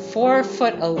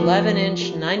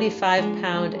 4'11",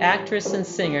 95-pound actress and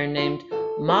singer named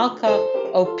Malka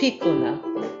Opikuna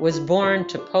was born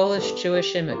to Polish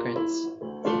Jewish immigrants.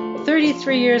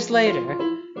 33 years later,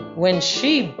 when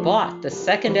she bought the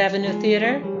Second Avenue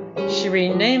Theater, she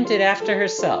renamed it after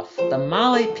herself, the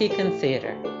Molly Pekin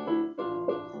Theater.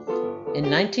 In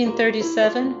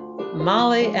 1937,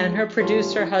 Molly and her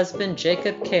producer husband,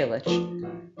 Jacob Kayla,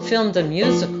 filmed a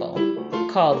musical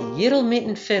called Yidel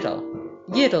mitten Fiddle,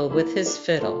 Yidel with his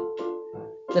fiddle.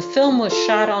 The film was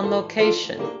shot on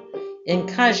location in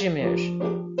Kazimierz,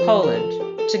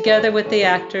 Poland, together with the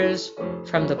actors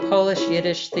from the Polish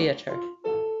Yiddish Theater.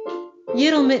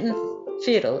 Yidel mitten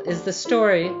Fiddle is the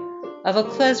story of a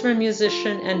klezmer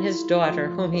musician and his daughter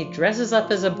whom he dresses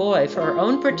up as a boy for her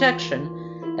own protection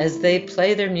as they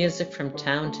play their music from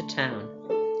town to town.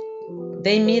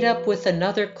 They meet up with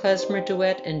another klezmer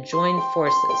duet and join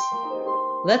forces.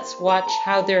 Let's watch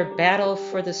how their battle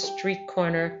for the street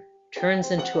corner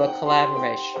turns into a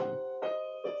collaboration.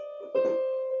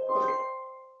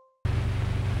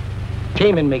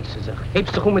 Kämen makes sich.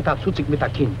 Hebst dich mit der Zuzig mit der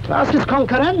Kind. Das ist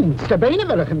Konkurrenz. Der Beine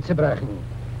will ich ihm zu brechen.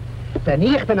 Denn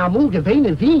ich bin amul gewesen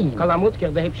in Wien.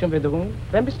 Kalamutker, der hebt schon wieder rum.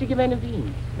 Wann bist du gewesen in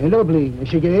Wien? In Lublin.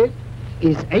 Ist geht?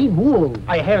 Ist ein Wohl.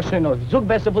 Ei, Herr Schönhoff, sag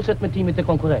besser, was hat mit ihm mit der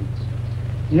Konkurrenz?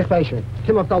 Ich weiß schon.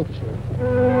 Komm auf die Alte schon.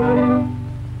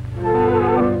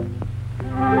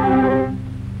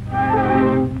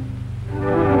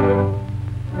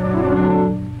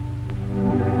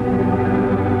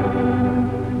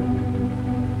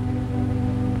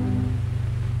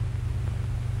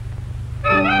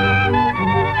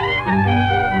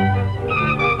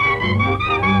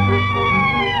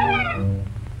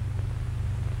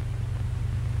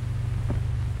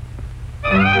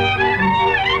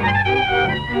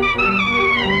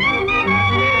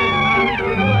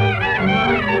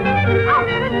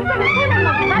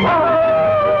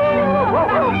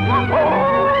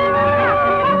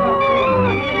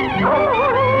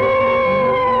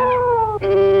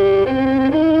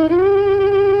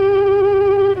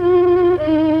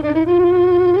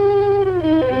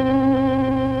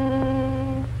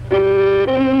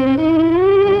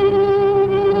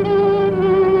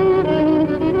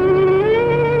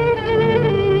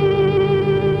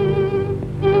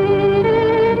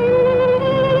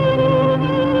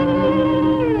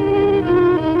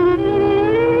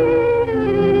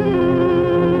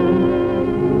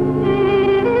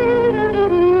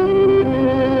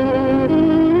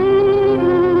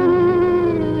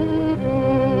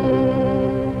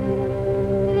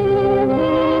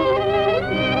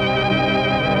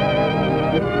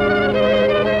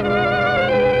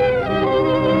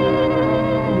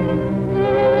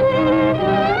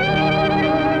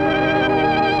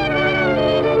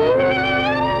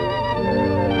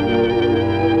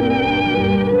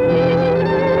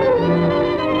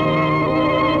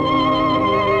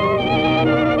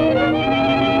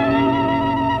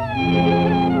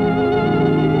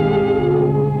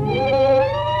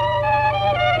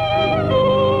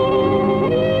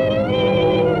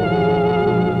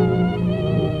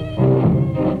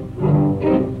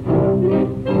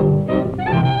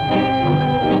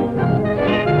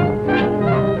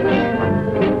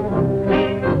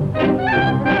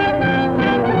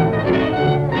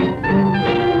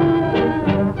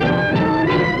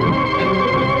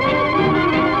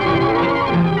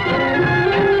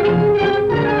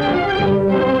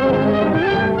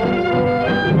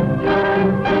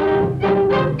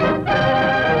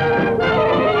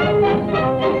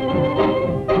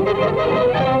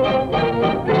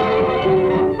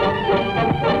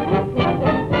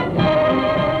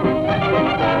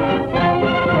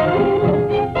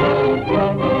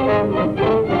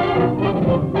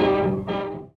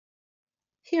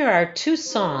 two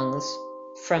songs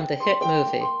from the hit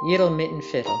movie Yidel mitten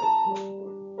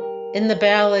Fiddle. In the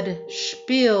ballad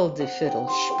Spiel die Fiddle,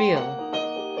 Spiel,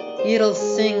 Yidel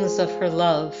sings of her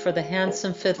love for the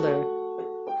handsome fiddler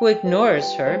who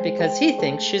ignores her because he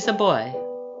thinks she's a boy.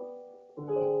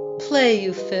 Play,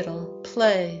 you fiddle,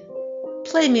 play.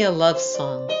 Play me a love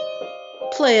song.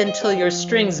 Play until your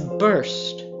strings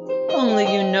burst.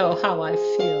 Only you know how I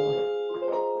feel.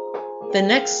 The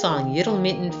next song, Yidel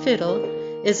mitten Fiddle,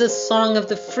 is a song of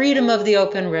the freedom of the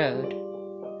open road.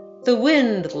 The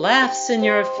wind laughs in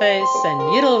your face and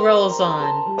Yidel rolls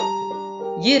on.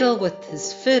 Yidel with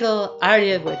his fiddle,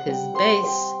 Arya with his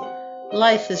bass.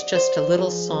 Life is just a little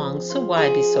song, so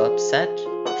why be so upset?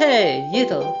 Hey,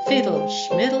 Yidel, fiddle,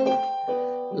 schmiddle.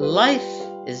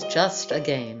 Life is just a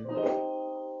game.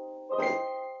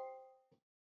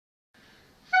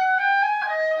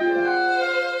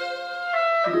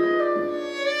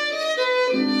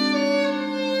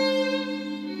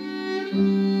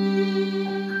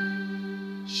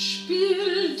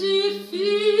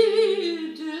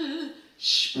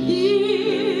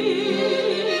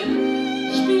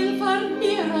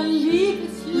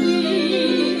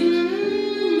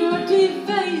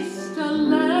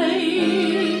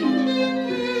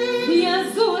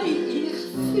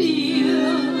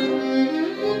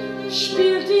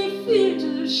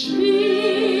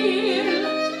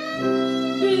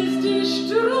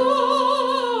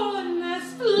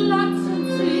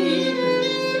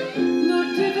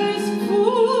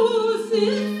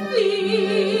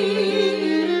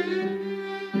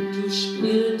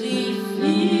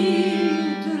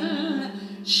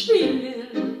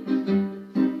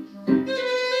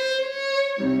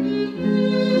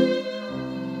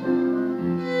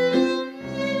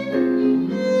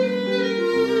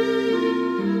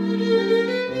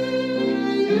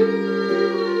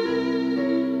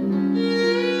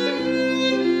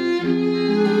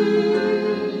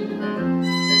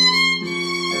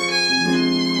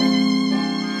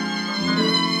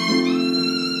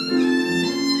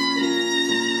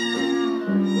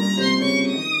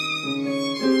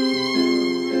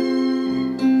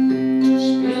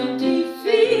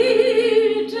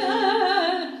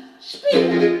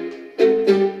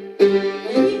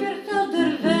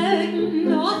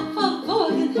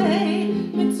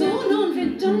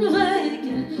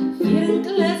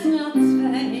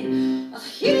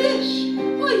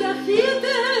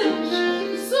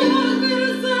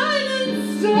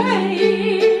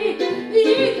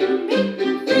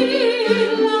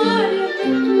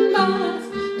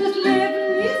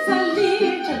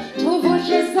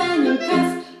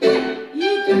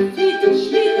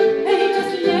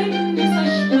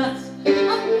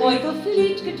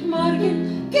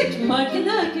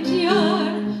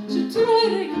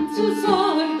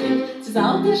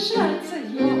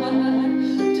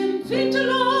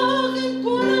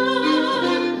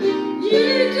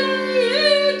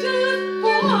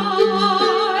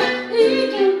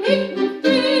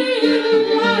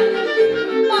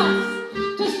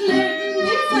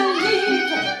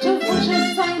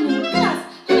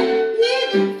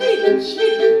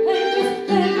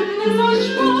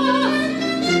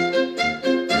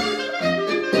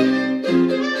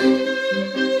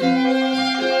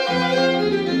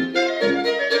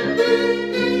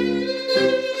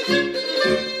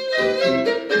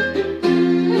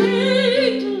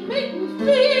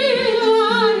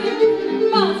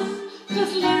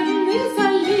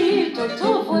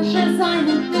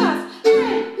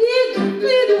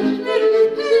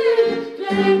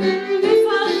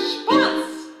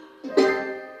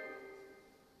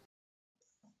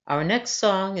 Our next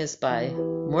song is by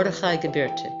Mordechai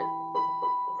Gebirtig,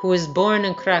 who was born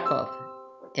in Krakow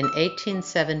in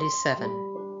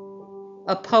 1877.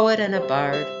 A poet and a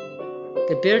bard,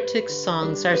 Gebirtig's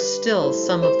songs are still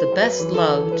some of the best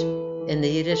loved in the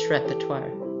Yiddish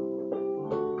repertoire.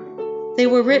 They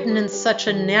were written in such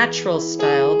a natural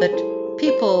style that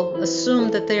people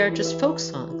assume that they are just folk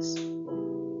songs.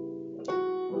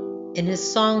 In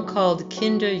his song called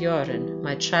Kinderjahren,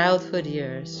 My Childhood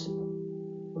Years,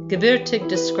 Gebirtig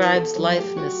describes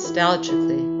life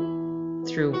nostalgically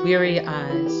through weary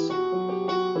eyes.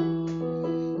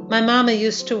 My mama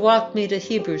used to walk me to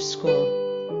Hebrew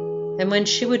school, and when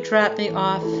she would drop me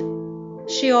off,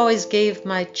 she always gave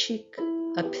my cheek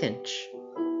a pinch.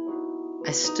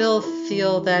 I still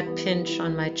feel that pinch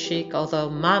on my cheek, although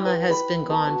Mama has been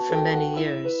gone for many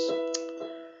years.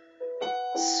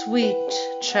 Sweet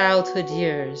childhood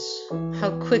years,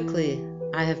 how quickly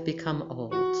I have become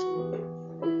old.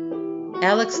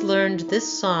 Alex learned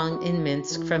this song in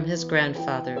Minsk from his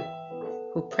grandfather,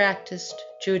 who practiced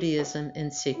Judaism in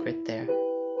secret there.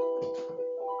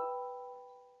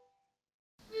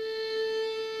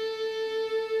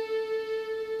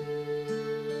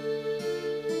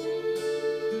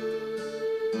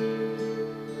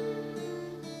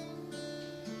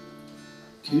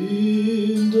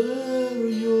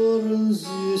 Kinderjahren,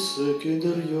 süße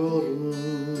Kinderjahren,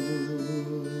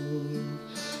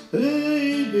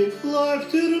 ewig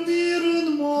bleibt mir in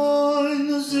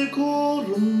meinen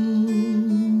Sekunden.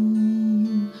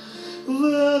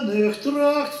 Wenn ich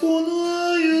tracht von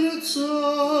eurer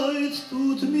Zeit,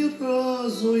 tut mir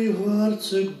so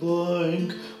herzig Bank,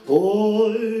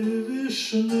 oi, wie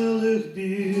schnell ich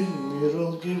bin mir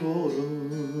alt geworden.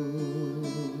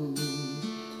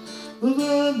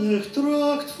 Wenn ich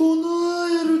tracht von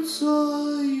eurer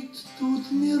Zeit, tut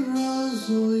mir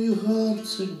so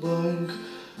herzig Bank,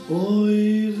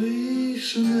 oi, wie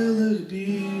schnell ich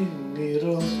bin mir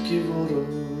alt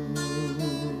geworden.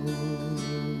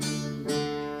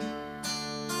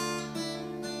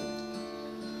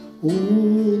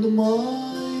 Und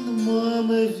meine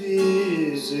Mama,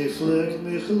 wie sie pflegt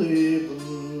mich lieben,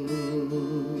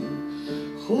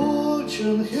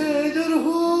 Хотchen jeder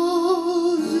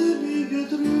Hose mich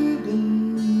getrieben,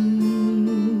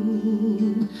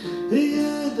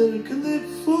 jeder Knipp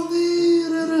von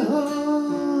ihrer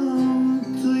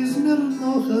Hand ist mir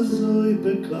noch so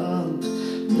bekannt,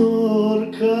 nur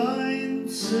kein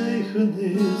Zeichen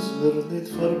ist mir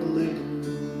nicht verblieben.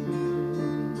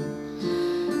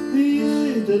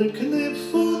 Jeder Knipp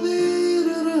von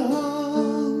ihrer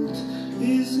Hand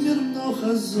ist mir noch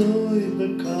so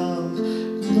bekannt,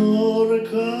 nur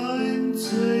kein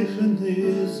Zeichen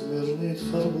ist mir nicht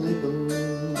verblieben.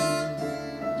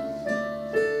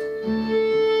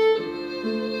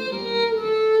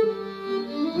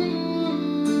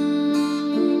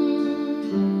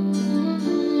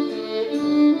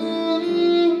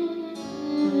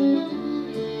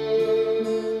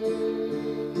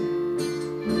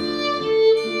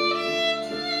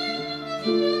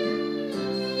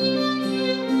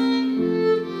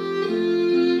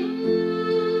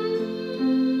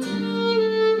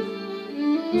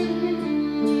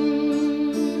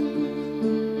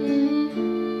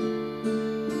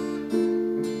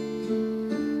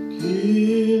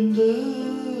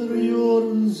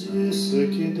 Kinderjahren, süße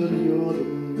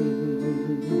Kinderjahren,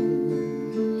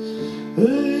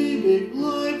 ewig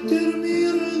bleibt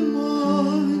mir in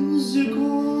meinen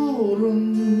Sekunden.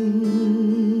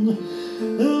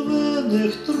 Wenn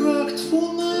ich tracht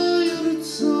von eurer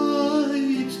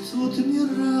Zeit, tut mir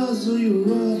so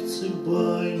herzig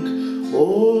Bank,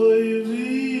 oi,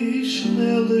 wie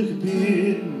schnell ich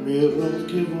bin mir alt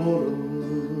geworden.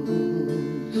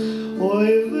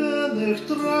 Oi, wenn ich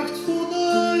tracht von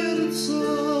eurer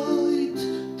Zeit,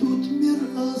 tut mir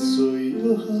so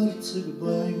herzig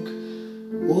Bank,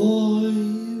 oi,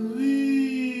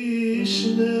 wie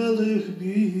schnell ich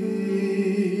bin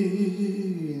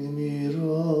mir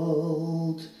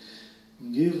alt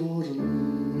geworden.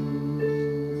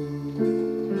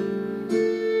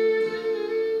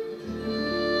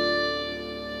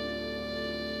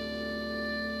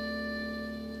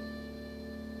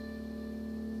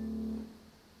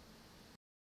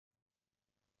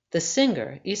 The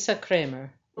singer, Isa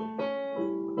Kramer,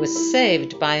 was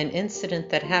saved by an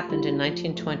incident that happened in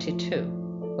 1922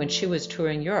 when she was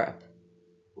touring Europe.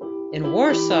 In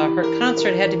Warsaw, her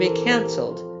concert had to be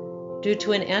canceled due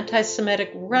to an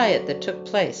anti-Semitic riot that took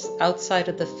place outside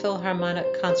of the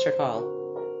Philharmonic Concert Hall,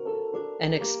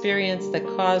 an experience that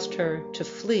caused her to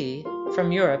flee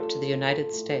from Europe to the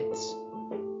United States.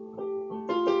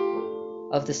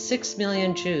 Of the 6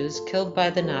 million Jews killed by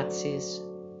the Nazis,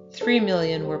 3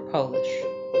 million were Polish.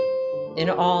 In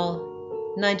all,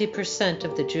 90%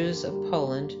 of the Jews of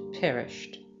Poland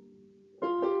perished.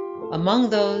 Among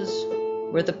those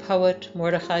were the poet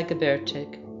Mordechai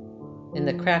Gebertig in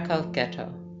the Krakow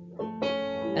ghetto,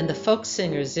 and the folk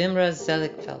singer Zimra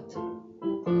Zeligfeld,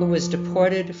 who was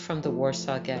deported from the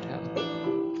Warsaw ghetto.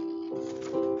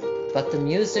 But the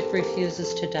music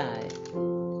refuses to die,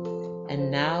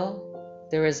 and now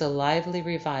there is a lively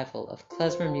revival of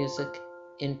klezmer music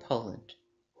in Poland.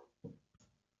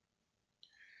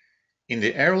 In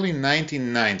the early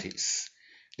 1990s,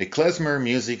 the klezmer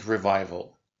music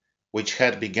revival, which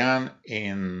had begun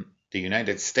in the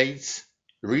United States,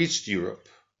 reached Europe.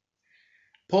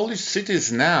 Polish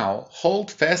cities now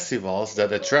hold festivals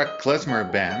that attract klezmer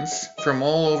bands from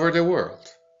all over the world.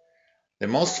 The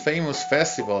most famous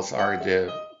festivals are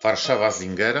the Warszawa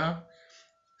Singera,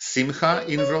 Simcha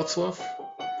in Wrocław,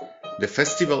 the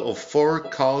Festival of Four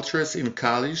Cultures in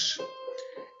Kalisz,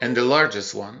 and the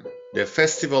largest one, the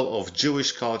Festival of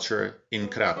Jewish Culture in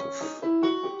Kraków.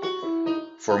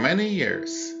 For many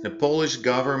years, the Polish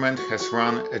government has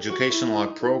run educational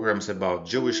programs about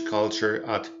Jewish culture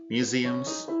at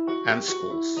museums and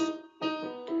schools.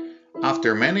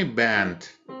 After many bands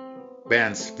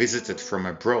visited from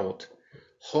abroad,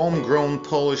 homegrown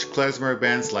Polish klezmer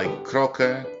bands like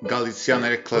Quartet,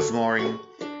 Galicianer Klezmorin,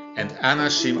 and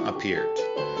Anashim appeared.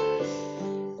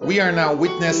 We are now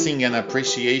witnessing an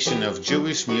appreciation of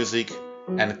Jewish music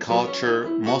and culture,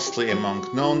 mostly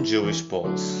among non-Jewish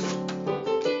Poles.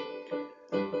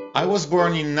 I was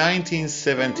born in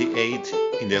 1978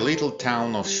 in the little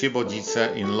town of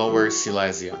Świebodzice in Lower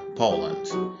Silesia, Poland,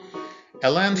 a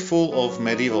land full of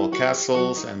medieval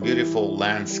castles and beautiful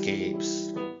landscapes.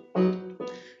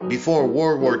 Before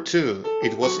World War II,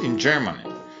 it was in Germany,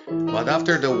 but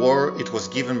after the war, it was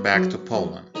given back to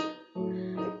Poland.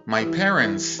 My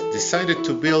parents decided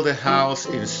to build a house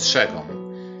in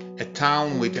Strzegom, a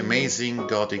town with amazing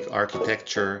Gothic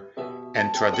architecture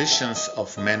and traditions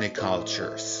of many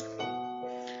cultures.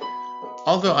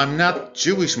 Although I'm not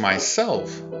Jewish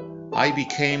myself, I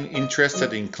became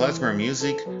interested in klezmer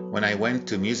music when I went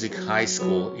to music high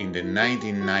school in the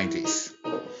 1990s.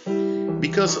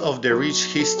 Because of the rich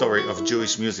history of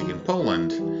Jewish music in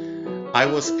Poland, I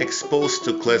was exposed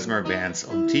to klezmer bands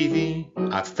on TV,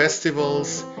 at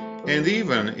festivals, and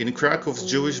even in Krakow's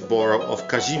Jewish borough of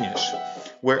Kazimierz,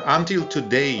 where until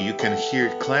today you can hear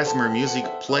klezmer music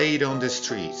played on the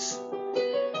streets.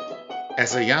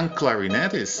 As a young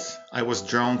clarinetist, I was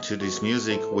drawn to this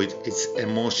music with its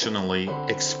emotionally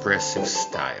expressive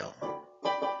style.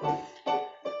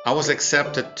 I was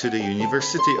accepted to the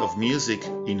University of Music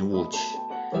in Łódź,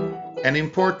 an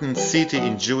important city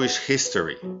in Jewish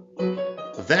history.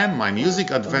 Then my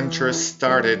music adventures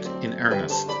started in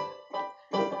earnest.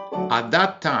 At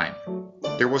that time,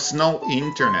 there was no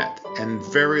internet and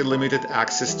very limited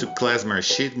access to klezmer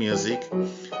sheet music,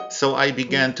 so I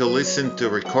began to listen to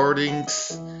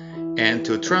recordings and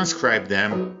to transcribe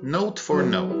them note for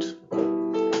note.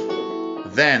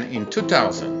 Then in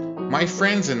 2000, my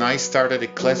friends and I started a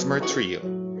klezmer trio.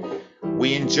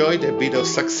 We enjoyed a bit of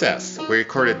success. We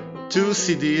recorded 2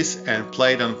 CDs and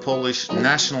played on Polish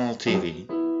national TV.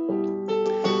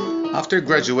 After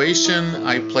graduation,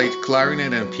 I played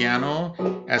clarinet and piano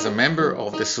as a member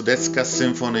of the Sudecka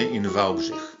Symphony in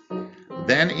Wałbrzych.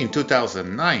 Then in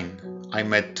 2009, I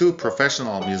met 2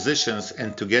 professional musicians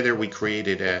and together we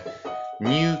created a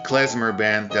new klezmer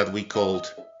band that we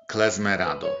called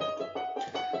Klezmerado.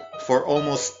 For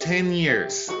almost 10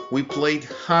 years, we played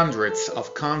hundreds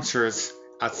of concerts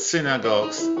at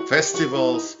synagogues,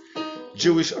 festivals,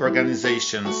 Jewish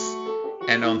organizations,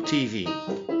 and on TV,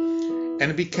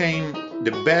 and became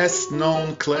the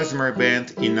best-known klezmer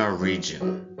band in our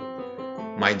region.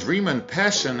 My dream and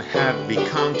passion had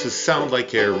become to sound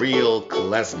like a real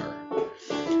klezmer.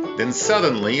 Then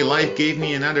suddenly, life gave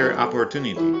me another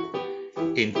opportunity.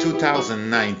 In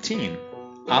 2019,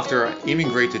 after I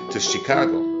immigrated to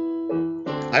Chicago,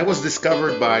 I was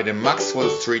discovered by the Maxwell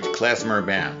Street Klezmer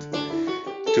Band.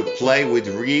 To play with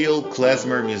real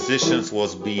klezmer musicians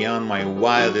was beyond my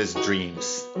wildest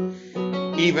dreams.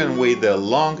 Even with the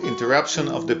long interruption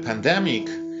of the pandemic,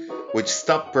 which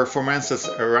stopped performances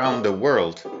around the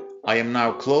world, I am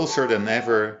now closer than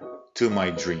ever to my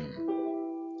dream.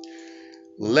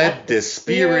 Let the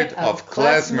spirit of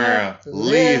klezmer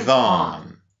live on!